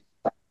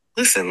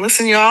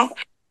 Listen, y'all.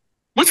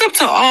 What's up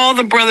to all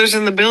the brothers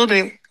in the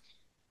building?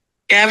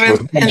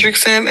 Gavin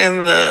Hendrickson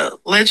and the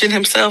legend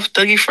himself,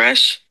 Dougie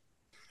Fresh.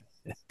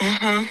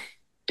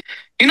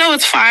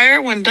 It's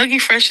fire when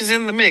Dougie Fresh is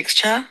in the mix,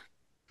 cha.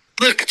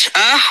 Look, let's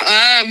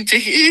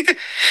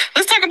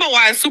talk about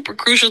why it's super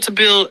crucial to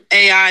build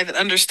AI that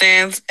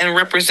understands and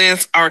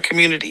represents our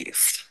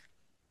communities.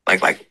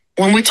 Like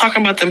when we talk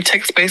about them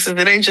tech spaces,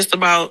 it ain't just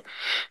about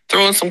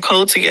throwing some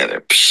code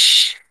together.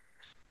 Psh.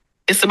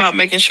 It's about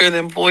making sure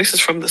them voices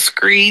from the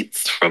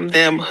streets, from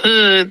them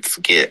hoods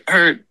get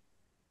heard.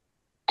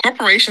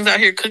 Corporations out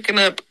here cooking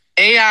up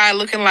AI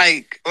looking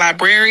like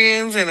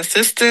librarians and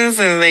assistants,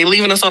 and they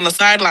leaving us on the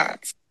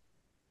sidelines.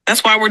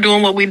 That's why we're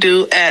doing what we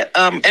do at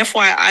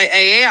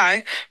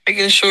FYI,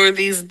 making sure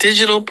these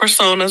digital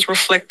personas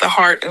reflect the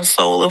heart and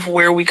soul of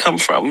where we come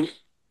from.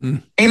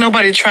 Ain't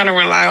nobody trying to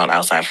rely on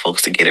outside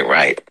folks to get it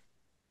right.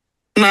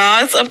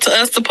 No, it's up to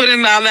us to put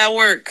in all that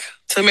work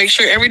to make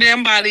sure every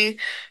damn body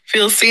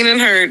feels seen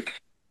and heard.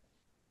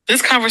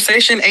 this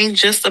conversation ain't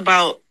just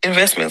about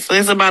investments.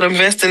 It's about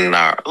investing in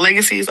our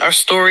legacies, our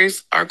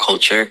stories, our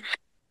culture.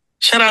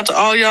 Shout out to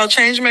all y'all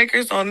change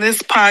makers on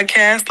this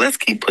podcast. Let's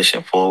keep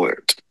pushing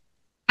forward.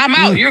 I'm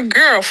out. Your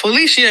girl,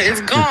 Felicia,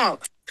 is gone.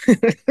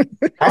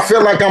 I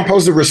feel like I'm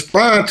supposed to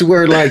respond to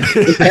her like,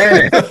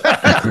 hey,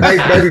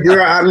 baby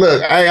girl,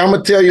 hey, I'm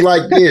gonna tell you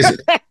like this.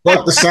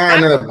 Fuck the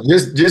sign up.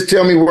 Just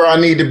tell me where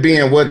I need to be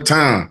and what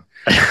time.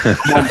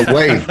 I'm on the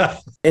way.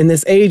 In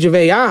this age of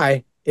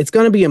AI, it's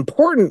going to be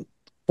important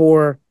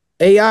for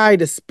AI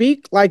to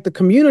speak like the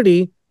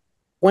community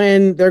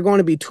when they're going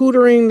to be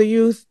tutoring the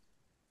youth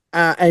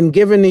and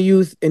giving the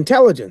youth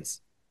intelligence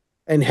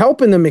and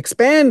helping them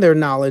expand their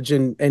knowledge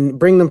and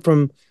bring them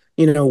from,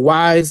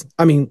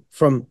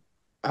 from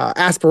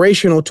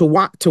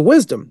aspirational to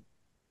wisdom.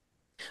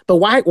 But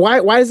why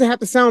does it have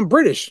to sound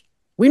British?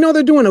 We know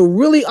they're doing a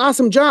really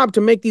awesome job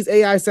to make these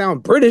AI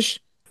sound British.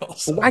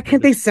 But why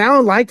can't they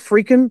sound like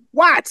freaking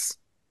Watts?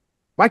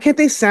 Why can't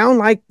they sound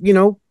like,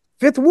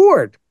 Fifth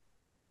Ward?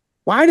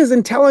 Why does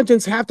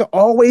intelligence have to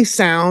always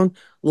sound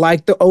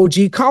like the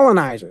OG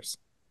colonizers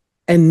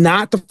and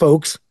not the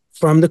folks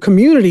from the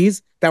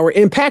communities that were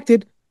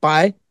impacted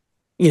by,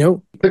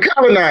 the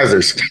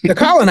colonizers? The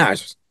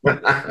colonizers. You know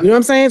what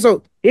I'm saying?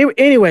 So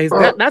anyways,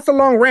 that's a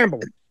long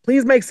ramble.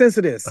 Please make sense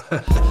of this.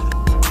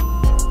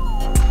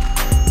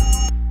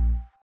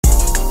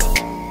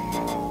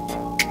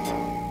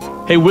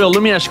 Hey, Will,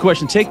 let me ask you a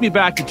question. Take me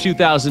back to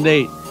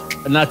 2008,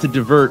 not to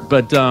divert,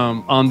 but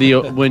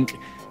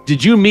did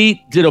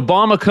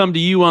Obama come to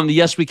you on the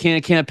Yes We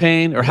Can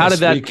campaign, or how did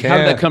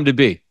that come to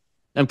be?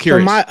 I'm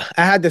curious. So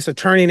I had this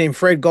attorney named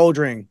Fred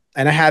Goldring,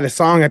 and I had a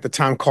song at the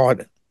time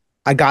called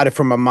 "I Got It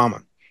From My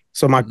Mama."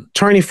 So my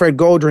attorney Fred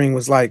Goldring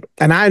was like,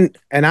 and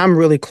I'm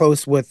really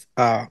close with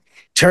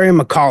Terry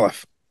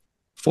McAuliffe,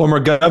 former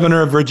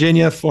governor of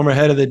Virginia, former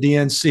head of the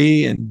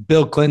DNC, and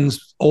Bill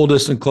Clinton's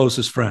oldest and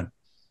closest friend.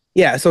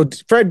 Yeah, so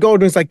Fred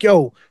Goldring's like,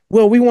 yo,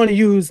 Will, we want to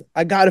use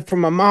 "I Got It From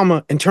My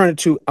Mama" and turn it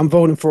to "I'm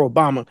voting for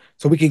Obama"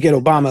 so we could get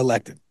Obama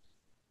elected.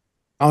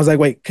 I was like,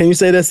 wait, can you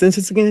say that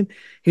sentence again?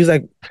 He was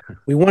like,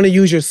 we want to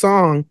use your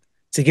song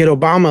to get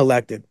Obama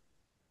elected,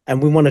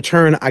 and we want to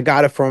turn "I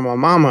Got It From My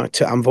Mama"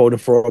 to "I'm voting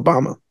for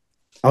Obama."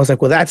 I was like,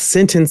 well, that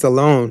sentence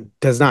alone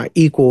does not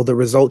equal the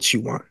results you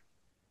want.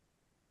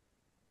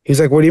 He's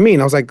like, what do you mean?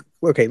 I was like,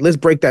 okay, let's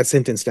break that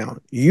sentence down.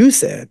 You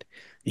said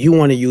you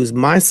want to use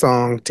my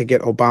song to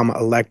get Obama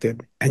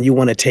elected, and you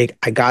want to take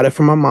 "I Got It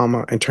From My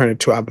Mama" and turn it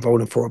to "I'm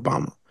voting for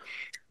Obama."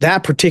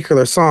 That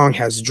particular song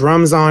has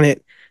drums on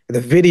it. The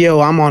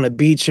video, I'm on a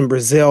beach in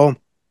Brazil.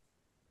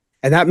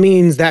 And that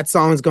means that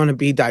song is going to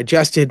be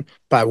digested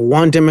by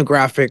one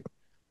demographic.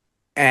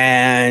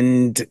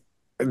 And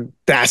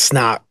that's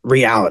not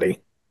reality.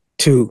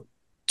 The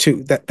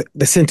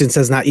sentence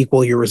does not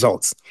equal your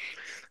results.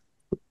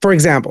 For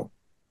example,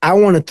 I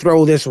want to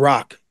throw this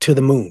rock to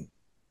the moon.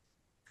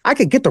 I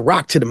could get the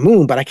rock to the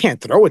moon, but I can't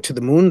throw it to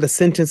the moon. The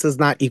sentence does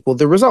not equal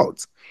the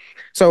results.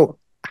 So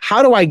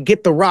how do I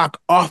get the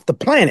rock off the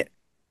planet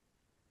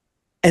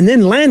and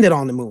then land it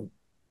on the moon?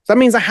 So that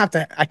means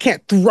I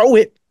can't throw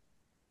it.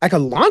 I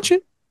could launch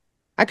it.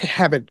 I could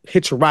have it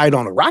hitch a ride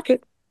on a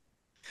rocket.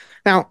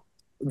 Now,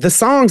 the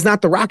song's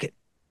not the rocket.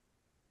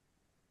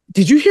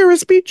 Did you hear his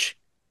speech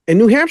in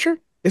New Hampshire?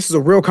 This is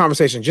a real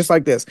conversation, just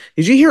like this.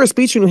 Did you hear a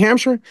speech in New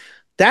Hampshire?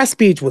 That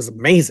speech was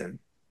amazing.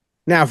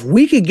 Now, if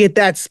we could get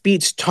that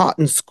speech taught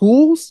in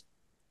schools,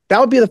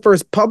 that would be the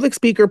first public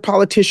speaker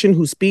politician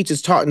whose speech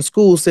is taught in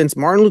schools since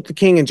Martin Luther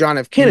King and John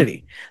F.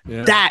 Kennedy.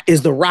 Yeah. That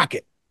is the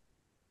rocket.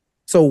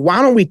 So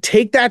why don't we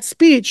take that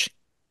speech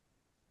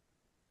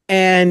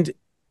and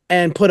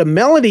put a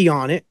melody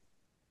on it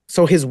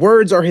so his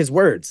words are his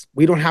words.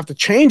 We don't have to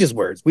change his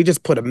words. We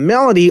just put a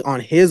melody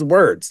on his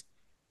words.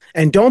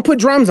 And don't put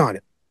drums on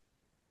it.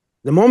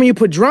 The moment you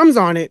put drums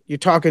on it, you're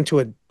talking to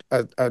a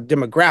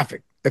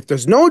demographic. If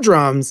there's no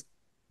drums,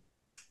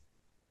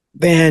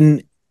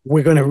 then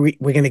we're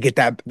gonna get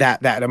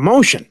that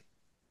emotion.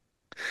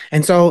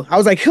 And so I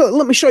was like,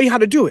 let me show you how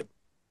to do it.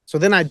 So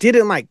then I did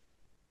it in like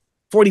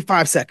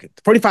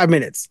 45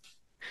 minutes.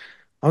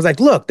 I was like,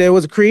 look, there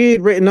was a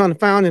creed written on the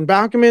founding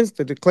documents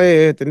that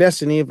declared the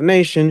destiny of a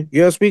nation.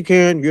 Yes, we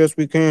can. Yes,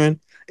 we can.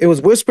 It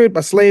was whispered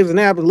by slaves and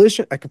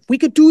abolition. Like, if we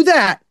could do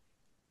that,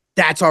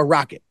 that's our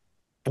rocket.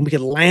 And we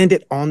could land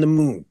it on the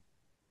moon.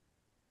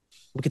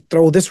 We could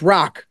throw this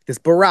rock, this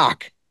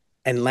Barack,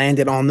 and land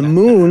it on the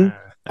moon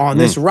on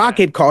this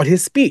rocket called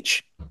his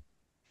speech.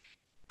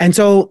 And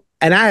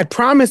I had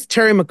promised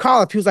Terry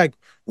McAuliffe, he was like,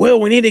 Will,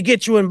 we need to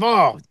get you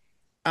involved.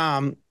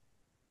 I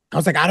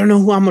was like, I don't know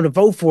who I'm going to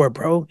vote for,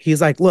 bro. He's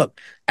like, look,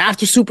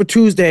 after Super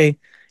Tuesday,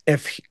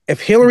 if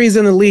Hillary's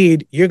in the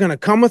lead, you're going to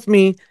come with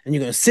me and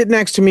you're going to sit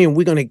next to me and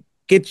we're going to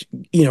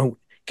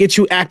get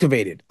you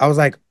activated. I was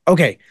like,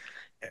 okay,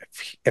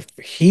 if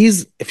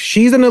she's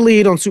in the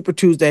lead on Super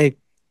Tuesday,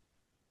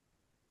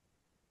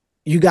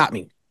 you got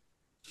me.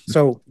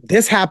 So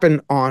this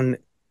happened on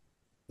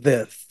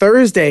the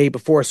Thursday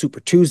before Super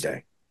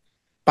Tuesday.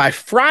 By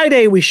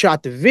Friday, we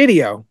shot the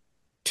video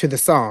to the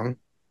song.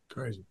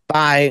 Crazy.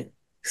 By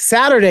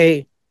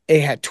Saturday,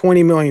 it had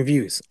 20 million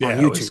views on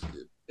YouTube.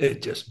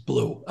 It just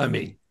blew. I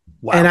mean,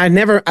 wow. And I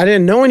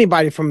didn't know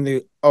anybody from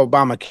the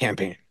Obama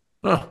campaign.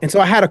 Huh. And so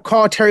I had to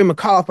call Terry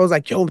McAuliffe. I was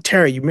like, yo,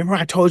 Terry, you remember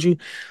I told you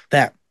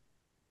that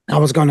I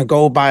was going to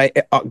go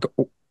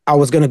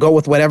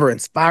with whatever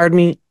inspired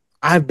me?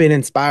 I've been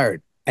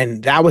inspired.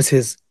 And that was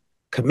his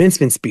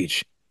commencement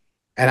speech.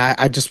 And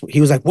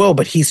he was like, well,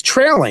 but he's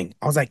trailing.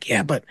 I was like,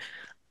 yeah, but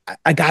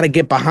I got to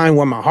get behind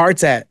where my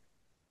heart's at.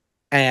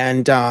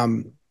 And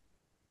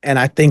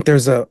I think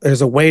there's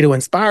a way to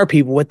inspire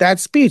people with that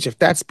speech. If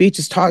that speech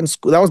is taught in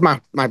school, that was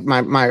my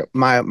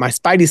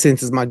spidey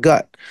sense is my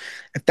gut.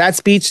 If that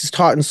speech is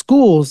taught in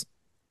schools,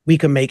 we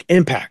can make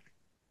impact.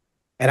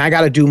 And I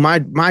got to do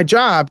my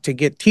job to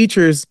get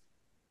teachers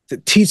to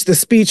teach the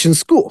speech in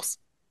schools.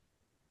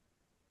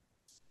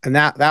 And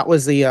that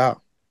was the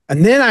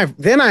and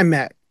then I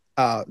met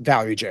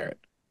Valerie Jarrett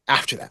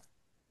after that.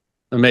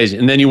 Amazing.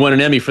 And then you won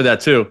an Emmy for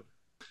that too.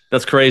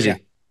 That's crazy. Yeah.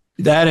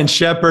 That and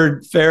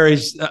Shepard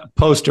Fairey's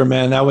poster,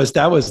 man, that was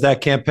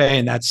that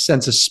campaign, that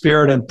sense of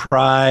spirit and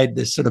pride,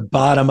 this sort of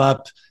bottom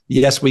up,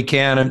 yes, we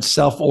can, and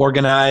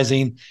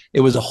self-organizing.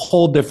 It was a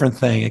whole different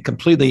thing.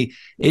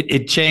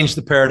 It changed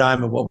the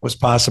paradigm of what was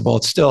possible.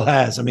 It still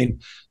has. I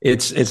mean,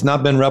 it's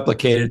not been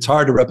replicated. It's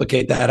hard to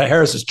replicate that.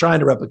 Harris is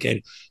trying to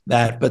replicate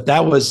that, but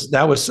that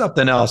was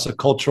something else, a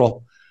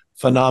cultural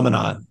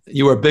phenomenon.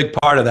 You were a big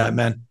part of that,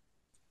 man.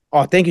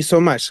 Oh, thank you so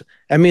much.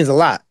 That means a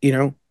lot, you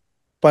know.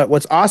 But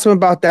what's awesome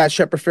about that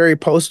Shepard Fairey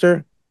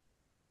poster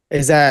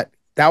is that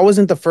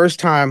wasn't the first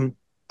time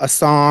a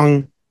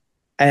song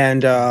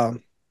and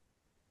art,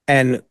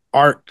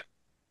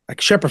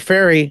 like Shepard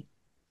Fairey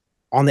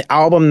on the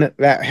album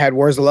that had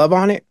Where's the Love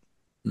on it,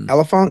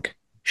 Elefunk,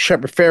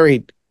 Shepard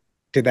Fairey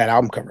did that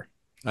album cover.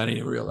 I didn't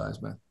even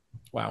realize, man.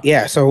 Wow.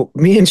 Yeah, so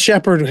me and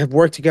Shepard have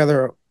worked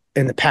together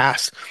in the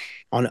past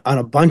on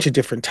a bunch of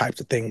different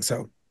types of things.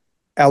 So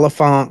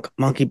Elefunk,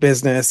 Monkey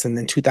Business, and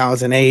then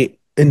 2008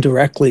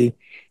 indirectly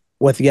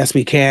with Yes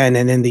We Can,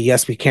 and then the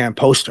Yes We Can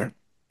poster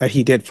that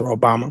he did for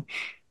Obama.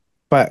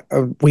 But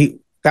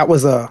that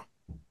was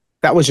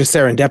just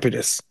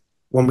serendipitous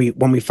when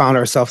we found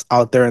ourselves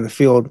out there in the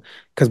field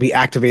because we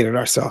activated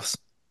ourselves.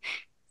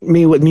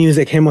 Me with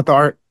music, him with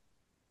art,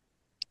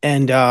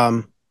 and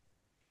but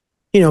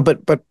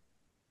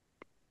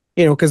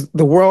because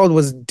the world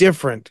was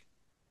different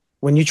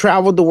when you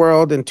traveled the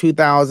world in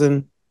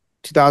 2000,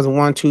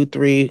 2001, 2,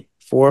 3,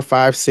 4,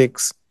 5,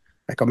 6.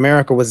 Like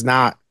America was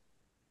not.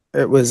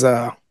 It was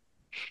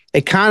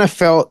it kind of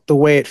felt the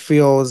way it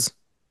feels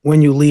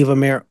when you leave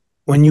America,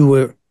 when you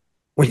were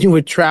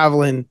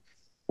traveling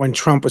when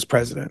Trump was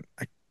president.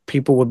 Like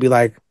people would be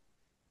like,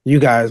 you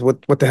guys,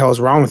 what the hell is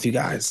wrong with you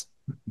guys?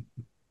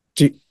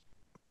 You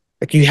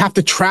have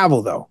to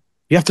travel though.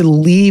 You have to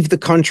leave the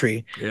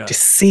country to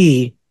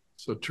see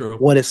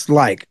what it's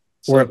like,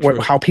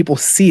 how people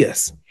see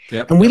us.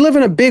 Yep. And we live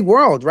in a big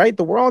world, right?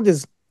 The world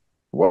is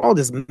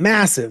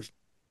massive.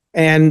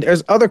 And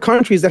there's other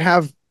countries that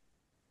have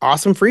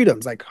awesome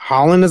freedoms. Like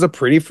Holland is a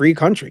pretty free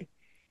country.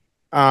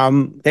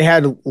 They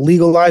had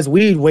legalized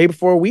weed way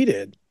before we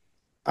did.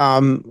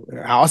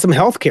 Awesome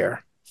healthcare.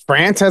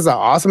 France has an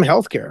awesome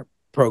healthcare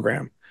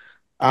program.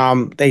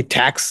 They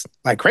tax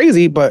like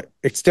crazy, but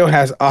it still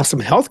has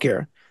awesome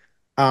healthcare.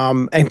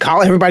 And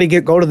everybody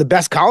go to the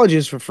best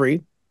colleges for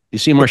free. You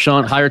see,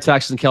 Marshawn, higher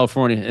taxes in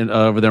California and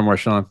over there,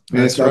 Marshawn.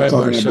 Man, stop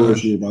talking that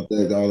bullshit about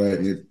that, all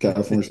that.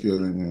 California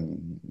still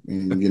ain't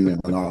getting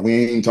that. No,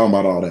 we ain't talking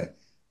about all that.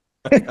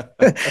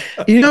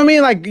 You know what I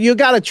mean? Like you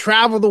got to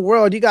travel the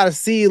world. You got to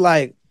see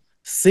like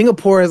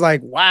Singapore is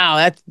like,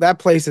 wow, that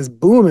place is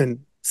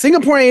booming.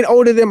 Singapore ain't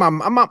older than my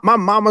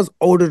mama's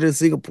older than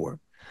Singapore.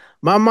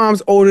 My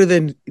mom's older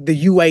than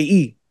the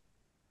UAE.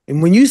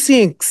 And when you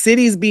seeing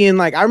cities being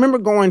like, I remember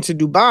going to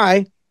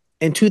Dubai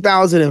in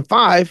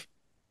 2005.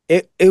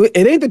 It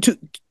ain't the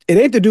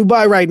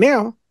Dubai right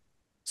now.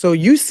 So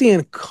you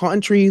seeing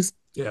countries,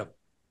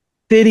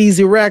 cities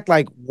erect,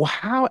 like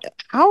how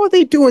are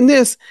they doing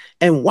this?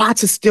 And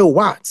Watts is still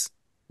Watts.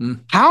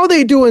 How are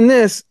they doing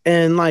this?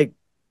 And like,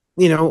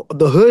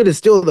 the hood is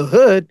still the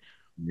hood.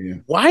 Yeah.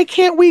 Why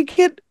can't we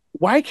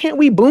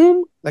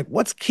boom? Like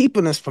what's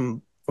keeping us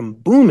from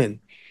booming?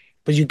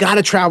 But you got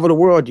to travel the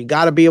world. You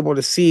got to be able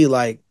to see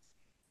like,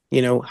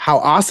 how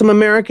awesome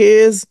America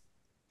is,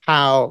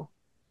 how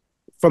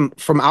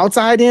from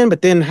outside in,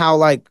 but then how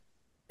like,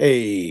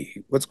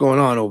 hey, what's going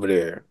on over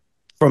there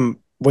from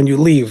when you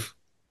leave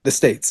the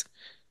States?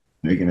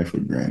 Making it for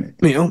granted.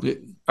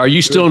 Are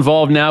you still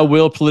involved now,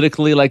 Will,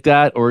 politically like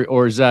that? Or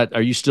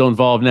are you still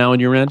involved now in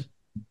your end?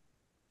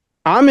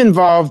 I'm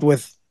involved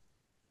with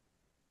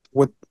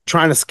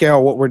trying to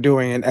scale what we're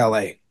doing in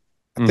LA.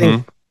 I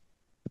think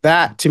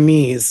that to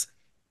me is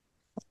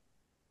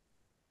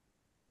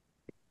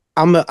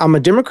I'm a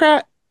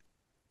Democrat,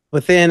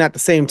 but then at the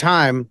same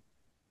time,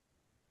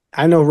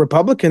 I know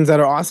Republicans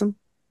that are awesome.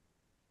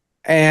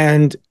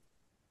 And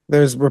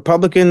there's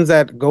Republicans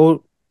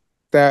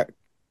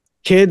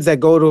kids that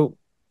go to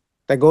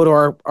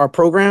our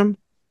program,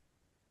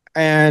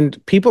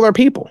 and people are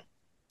people.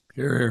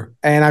 Here.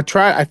 And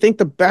I think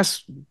the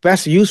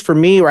best use for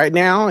me right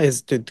now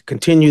is to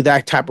continue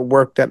that type of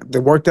work,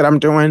 the work that I'm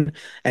doing,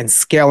 and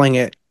scaling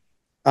it,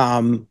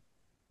 and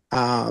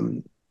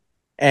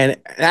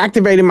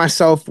activating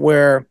myself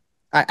where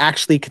I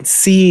actually can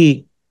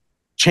see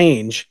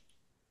change,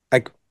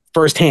 like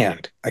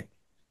firsthand. Like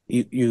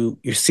you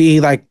see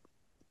like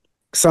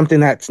something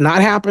that's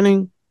not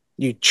happening,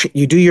 you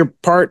do your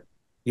part,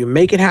 you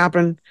make it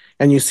happen,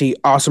 and you see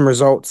awesome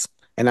results.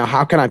 And now,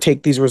 how can I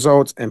take these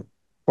results and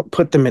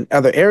put them in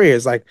other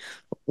areas? Like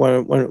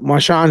when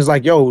Marshawn is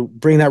like, "Yo,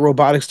 bring that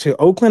robotics to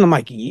Oakland," I'm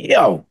like,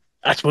 "Yo,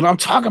 that's what I'm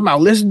talking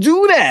about. Let's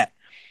do that."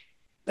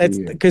 That's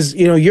because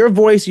your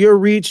voice, your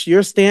reach,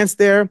 your stance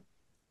there.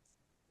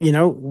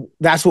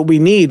 That's what we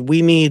need.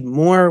 We need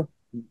more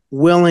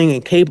willing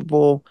and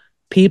capable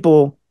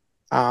people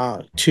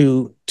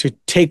to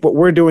take what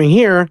we're doing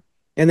here,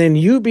 and then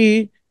you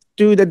be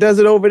dude that does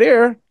it over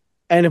there.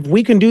 And if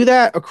we can do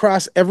that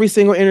across every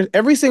single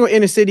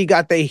inner city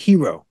got their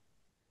hero.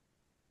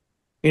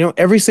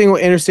 Every single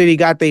inner city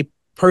got their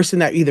person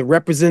that either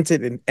represents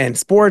it in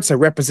sports, or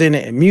represent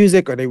it in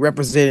music, or they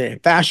represent it in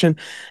fashion.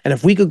 And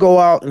if we could go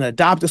out and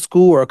adopt a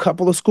school or a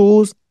couple of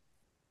schools,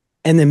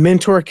 and then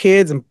mentor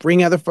kids and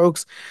bring other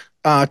folks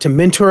to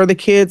mentor the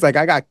kids. Like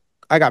I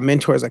got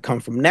mentors that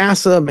come from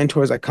NASA,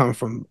 mentors that come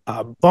from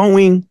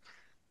Boeing.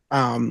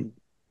 And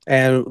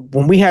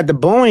when we had the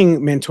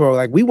Boeing mentor,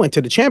 like we went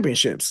to the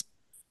championships,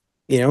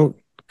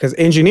 because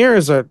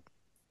engineers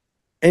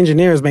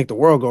make the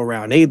world go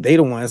around. They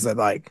the ones that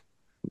like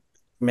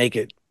make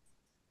it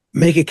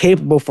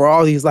capable for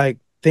all these like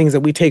things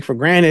that we take for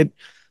granted.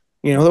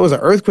 There was an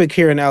earthquake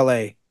here in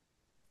LA,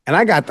 and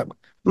I got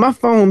my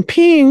phone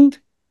pinged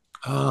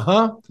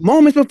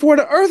moments before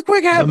the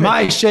earthquake happened. The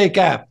MyShake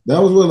app. That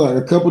was like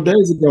a couple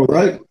days ago,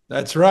 right?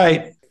 That's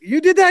right.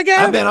 You did that,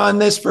 Gavin? I've been on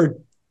this for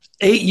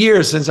 8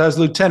 years since I was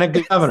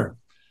lieutenant governor.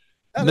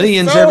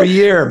 Millions every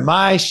year.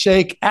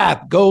 MyShake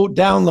app. Go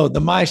download the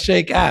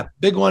MyShake app.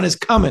 Big one is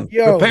coming.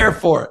 Prepare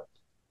for it.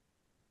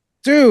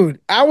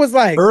 Dude, I was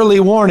like, early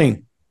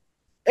warning.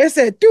 It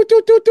said do.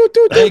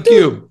 Thank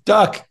you.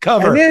 Duck,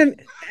 cover. And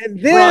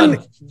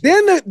then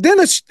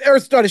the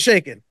earth started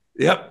shaking.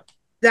 Yep.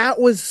 That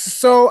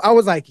was I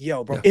was like,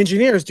 yo, bro,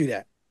 engineers do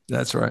that.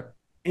 That's right.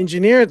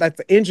 Engineers, like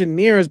the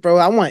engineers, bro.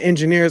 I want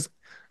engineers.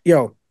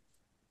 Yo,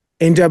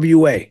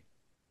 NWA.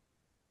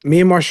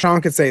 Me and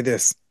Marshawn could say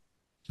this.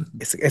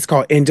 It's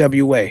called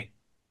NWA.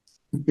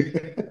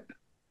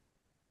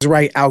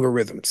 Right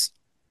algorithms.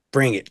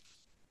 Bring it.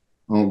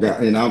 Oh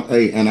God, and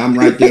I'm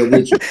right there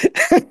with you.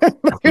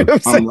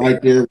 I'm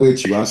right there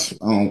with you.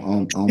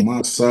 On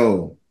my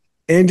soul.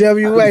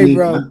 NWA,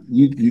 bro.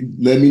 You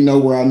let me know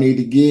where I need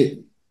to get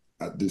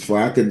so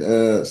I could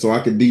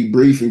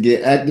debrief and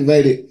get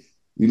activated.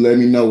 You let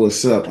me know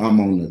what's up. I'm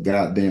on the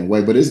goddamn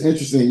way. But it's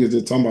interesting you're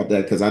just talking about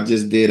that, because I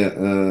just did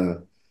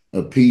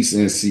a piece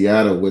in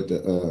Seattle with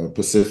the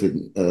Pacific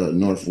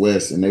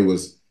Northwest, and they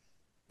was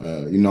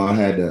I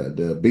had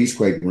the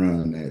Beachquake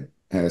run that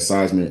had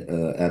seismic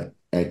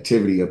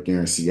activity up there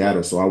in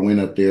Seattle. So I went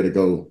up there to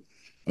go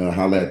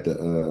holler at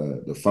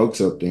the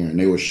folks up there, and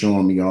they were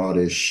showing me all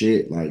this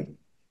shit, like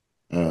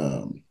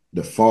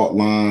the fault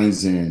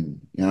lines and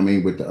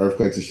with the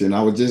earthquakes and shit. And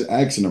I was just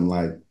asking them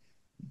like,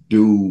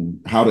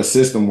 how the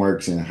system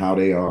works and how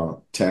they are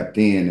tapped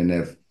in, and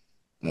if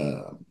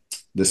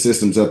the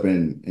systems up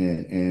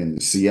in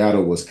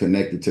Seattle was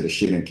connected to the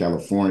shit in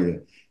California,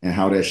 and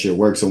how that shit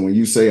works. So when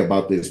you say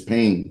about this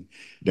ping,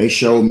 they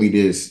showed me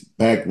this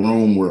back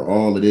room where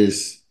all of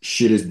this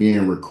shit is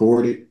being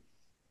recorded,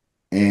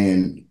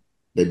 and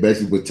they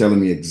basically were telling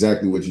me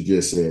exactly what you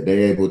just said.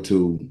 They're able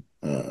to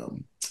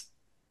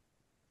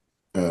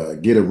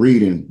get a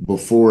reading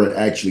before it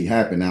actually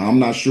happened. Now, I'm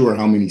not sure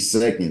how many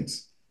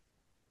seconds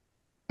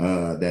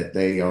that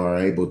they are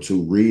able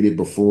to read it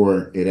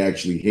before it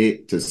actually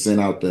hit to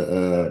send out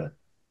the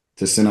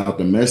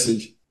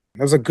message.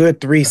 That was a good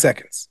 3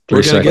 seconds.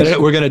 We're gonna get it.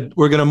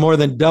 We're gonna more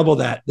than double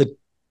that. The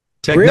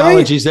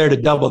technology's there to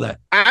double that.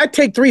 I'd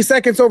take 3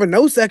 seconds over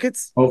no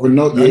seconds.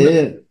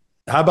 Yeah.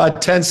 How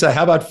about 10 seconds?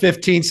 How about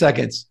 15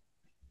 seconds?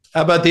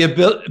 How about the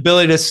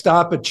ability to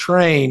stop a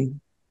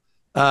train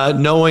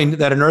knowing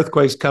that an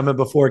earthquake's coming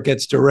before it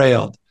gets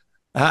derailed?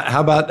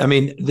 How about,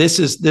 this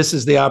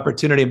is the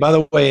opportunity. And by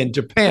the way, in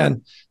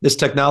Japan, this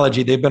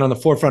technology, they've been on the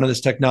forefront of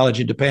this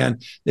technology in Japan.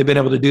 They've been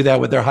able to do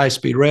that with their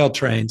high-speed rail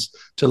trains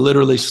to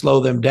literally slow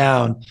them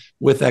down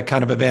with that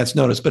kind of advance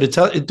notice. But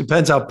it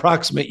depends how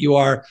proximate you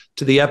are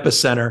to the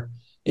epicenter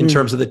in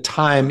terms of the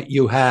time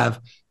you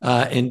have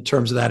in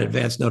terms of that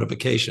advanced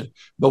notification.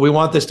 But we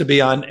want this to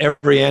be on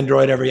every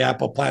Android, every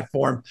Apple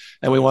platform,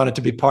 and we want it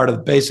to be part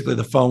of basically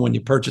the phone when you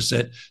purchase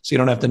it, so you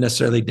don't have to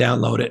necessarily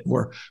download it.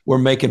 We're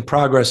making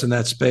progress in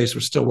that space.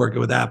 We're still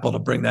working with Apple to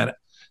bring that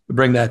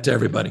to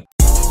everybody.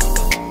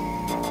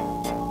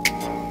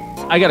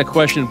 I got a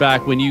question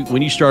back when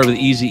you started with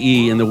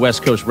Eazy-E and the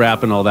West Coast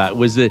rap and all that.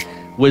 Was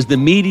the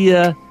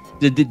media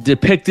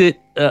depict it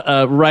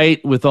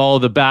right with all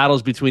the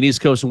battles between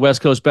East Coast and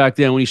West Coast back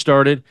then when you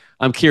started?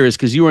 I'm curious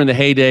because you were in the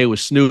heyday with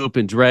Snoop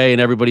and Dre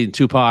and everybody and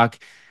Tupac.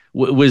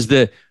 Was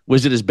it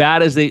as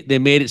bad as they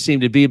made it seem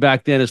to be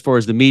back then as far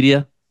as the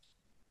media?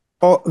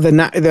 Oh,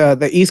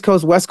 the East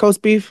Coast West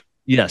Coast beef.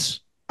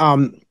 Yes.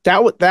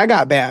 That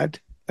got bad.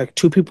 Like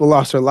two people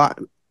lost their life.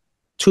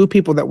 Two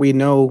people that we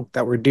know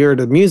that were dear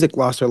to music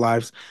lost their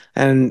lives,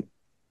 and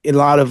a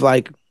lot of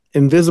like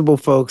invisible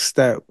folks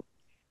that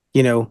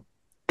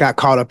got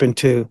caught up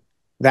into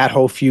that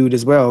whole feud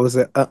as well. It was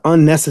an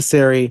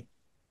unnecessary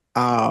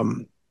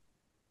journey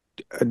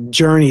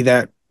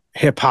that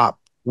hip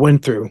hop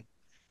went through.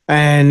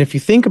 And if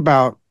you think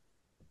about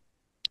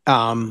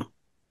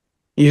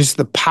just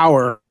the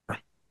power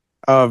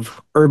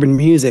of urban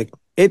music,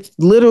 it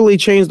literally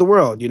changed the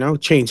world,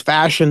 changed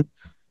fashion.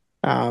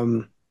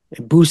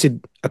 It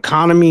boosted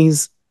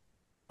economies.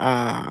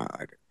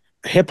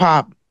 Hip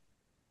hop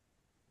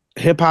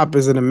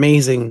is an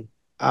amazing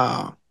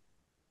art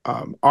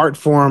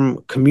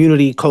form,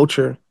 community,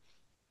 culture.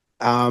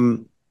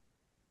 When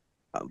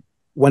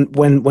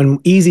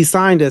Easy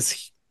signed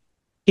us,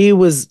 he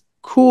was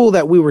cool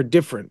that we were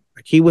different.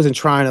 Like, he wasn't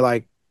trying to,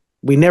 like,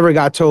 we never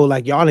got told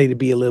like y'all need to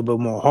be a little bit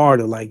more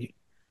harder. Like,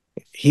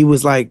 he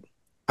was like,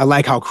 I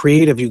like how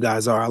creative you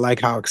guys are. I like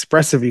how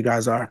expressive you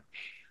guys are.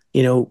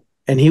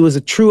 And he was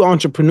a true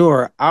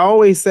entrepreneur. I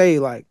always say,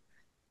 like,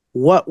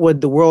 what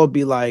would the world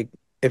be like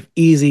if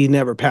Easy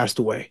never passed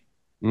away?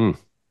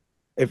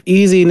 If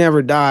Easy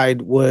never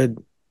died,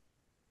 would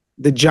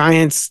the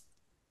giants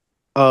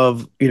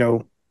of,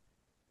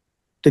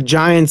 the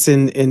giants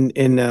in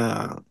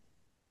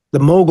the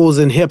moguls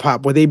in hip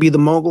hop, would they be the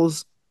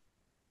moguls?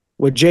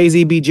 Would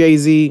Jay-Z be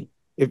Jay-Z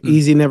if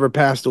Easy never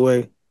passed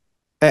away?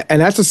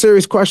 And that's a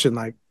serious question.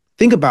 Like,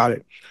 think about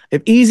it.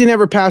 If Easy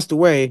never passed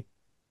away,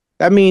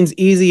 that means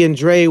Easy and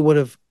Dre would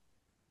have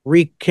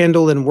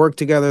rekindled and worked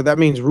together. That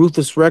means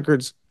Ruthless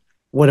Records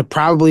would have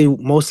probably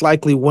most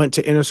likely went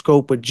to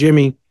Interscope with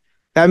Jimmy.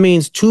 That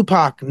means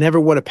Tupac never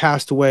would have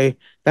passed away.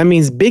 That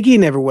means Biggie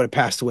never would have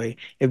passed away.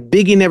 If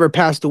Biggie never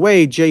passed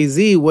away,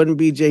 Jay-Z wouldn't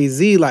be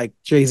Jay-Z like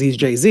Jay-Z's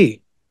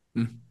Jay-Z.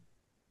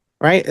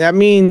 Right? That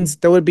means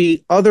there would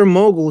be other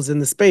moguls in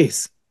the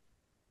space.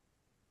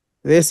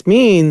 This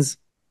means,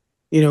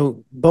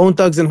 Bone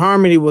Thugs and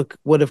Harmony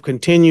would have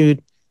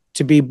continued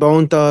to be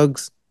Bone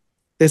Thugs.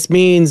 This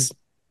means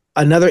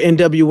another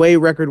NWA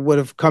record would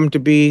have come to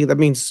be. That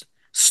means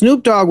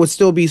Snoop Dogg would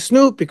still be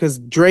Snoop because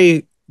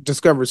Dre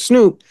discovered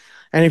Snoop.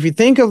 And if you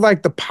think of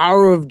like the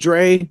power of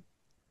Dre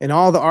and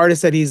all the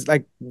artists that he's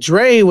like,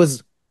 Dre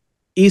was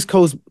East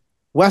Coast,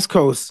 West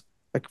Coast.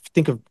 Like,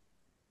 think of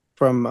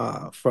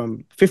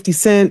from 50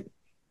 Cent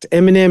to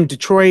Eminem,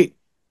 Detroit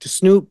to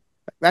Snoop.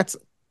 That's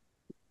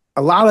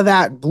a lot of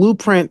that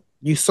blueprint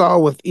you saw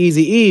with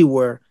Eazy-E,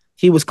 where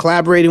he was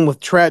collaborating with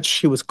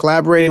Tretch, he was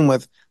collaborating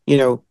with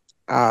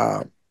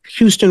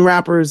Houston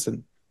rappers,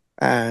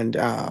 and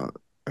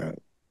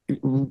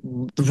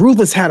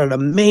Ruthless had an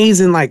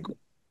amazing like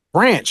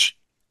branch.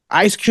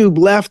 Ice Cube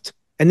left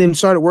and then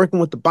started working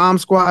with the Bomb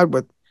Squad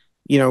with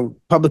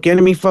Public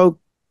Enemy folk.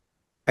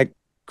 Like,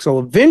 so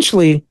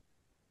eventually,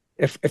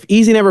 if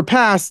Easy never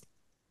passed,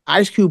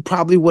 Ice Cube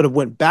probably would have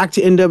went back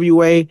to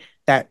NWA.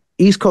 That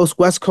East Coast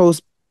West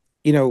Coast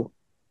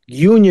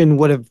union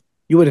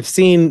you would have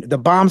seen the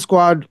Bomb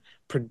Squad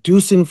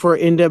producing for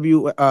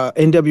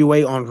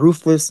NWA on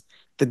Ruthless.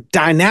 The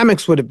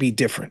dynamics would have been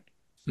different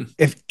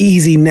if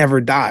Easy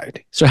never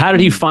died. So how did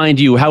he find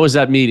you? How was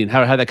that meeting?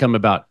 How did that come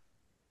about?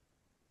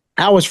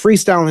 I was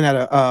freestyling at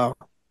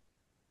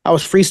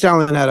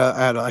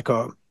like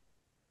an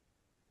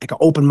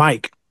open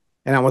mic,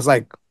 and I was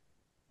like,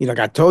 like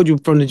I told you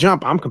from the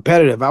jump, I'm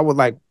competitive. I would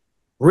like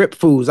rip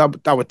fools. I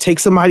would take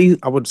somebody,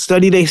 I would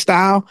study their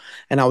style,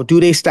 and I would do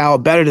their style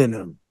better than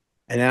them,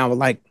 and then I would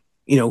like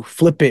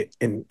flip it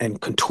and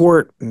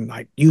contort and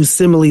like use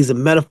similes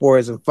and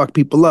metaphors and fuck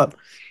people up.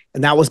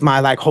 And that was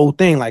my like whole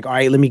thing. Like, all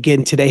right, let me get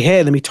into their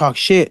head. Let me talk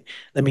shit.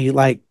 Let me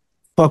like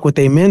fuck with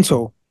their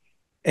mental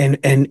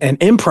and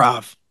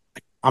improv.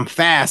 I'm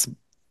fast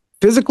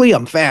physically.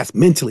 I'm fast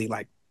mentally.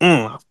 Like,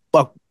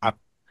 fuck. I'm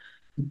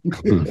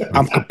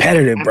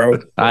competitive, bro.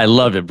 I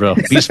love it, bro.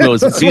 Beast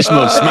mode's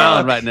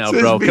smiling right now,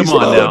 bro. Come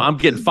on now. I'm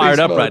getting fired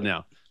up right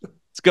now.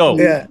 Let's go.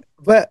 Yeah,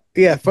 but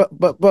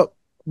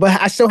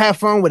I still have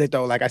fun with it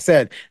though. Like I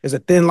said, there's a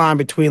thin line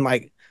between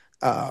like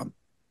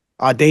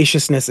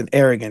audaciousness and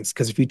arrogance.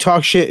 Because if you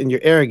talk shit and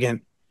you're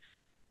arrogant,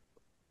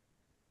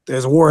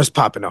 there's wars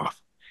popping off.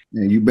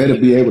 And you better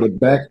be able to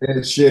back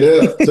that shit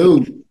up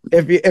too.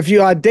 If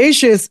you're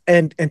audacious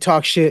and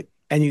talk shit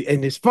and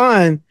it's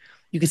fun,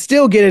 you can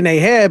still get in their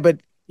head,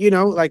 but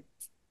like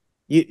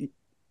you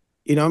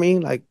know what I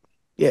mean? Like,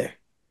 yeah.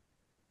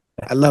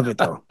 I love it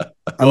though.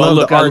 I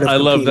love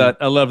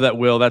that,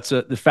 Will. That's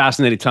a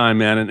fascinating time,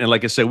 man. And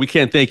like I said, we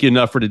can't thank you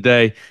enough for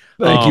today.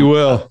 Thank you,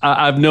 Will.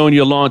 I've known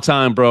you a long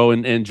time, bro,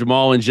 and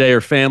Jamal and Jay are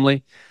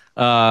family.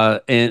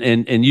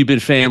 And you've been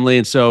family.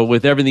 And so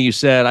with everything you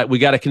said, we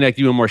got to connect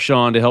you and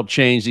Marshawn to help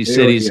change these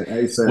cities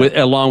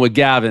along with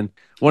Gavin.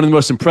 One of the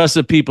most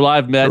impressive people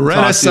I've met and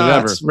talked to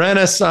ever.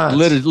 Renaissance.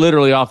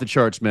 Literally off the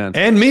charts, man.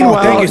 And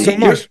meanwhile, thank you so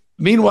much.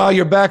 Meanwhile,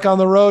 you're back on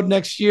the road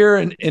next year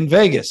in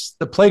Vegas,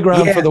 the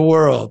playground for the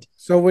world.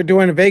 So we're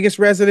doing a Vegas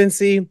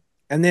residency,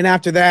 and then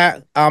after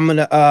that, I'm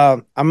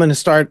gonna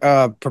start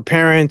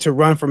preparing to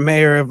run for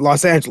mayor of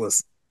Los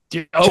Angeles.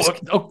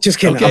 Just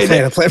kidding.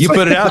 Okay, you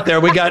put it out there.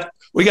 We got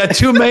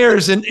 2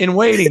 mayors in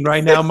waiting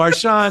right now.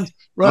 Marshawn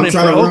running for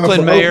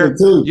Oakland mayor.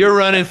 You're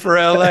running for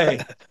LA,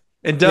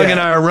 and Doug and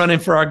I are running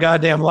for our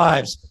goddamn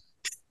lives.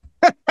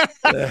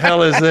 The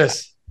hell is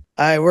this?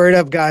 All right, word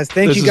up, guys.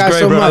 Thank you guys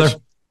so much. Okay,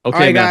 all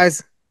right,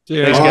 guys.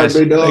 Cheers. Thanks, guys.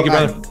 Thank you,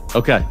 brother.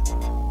 Okay.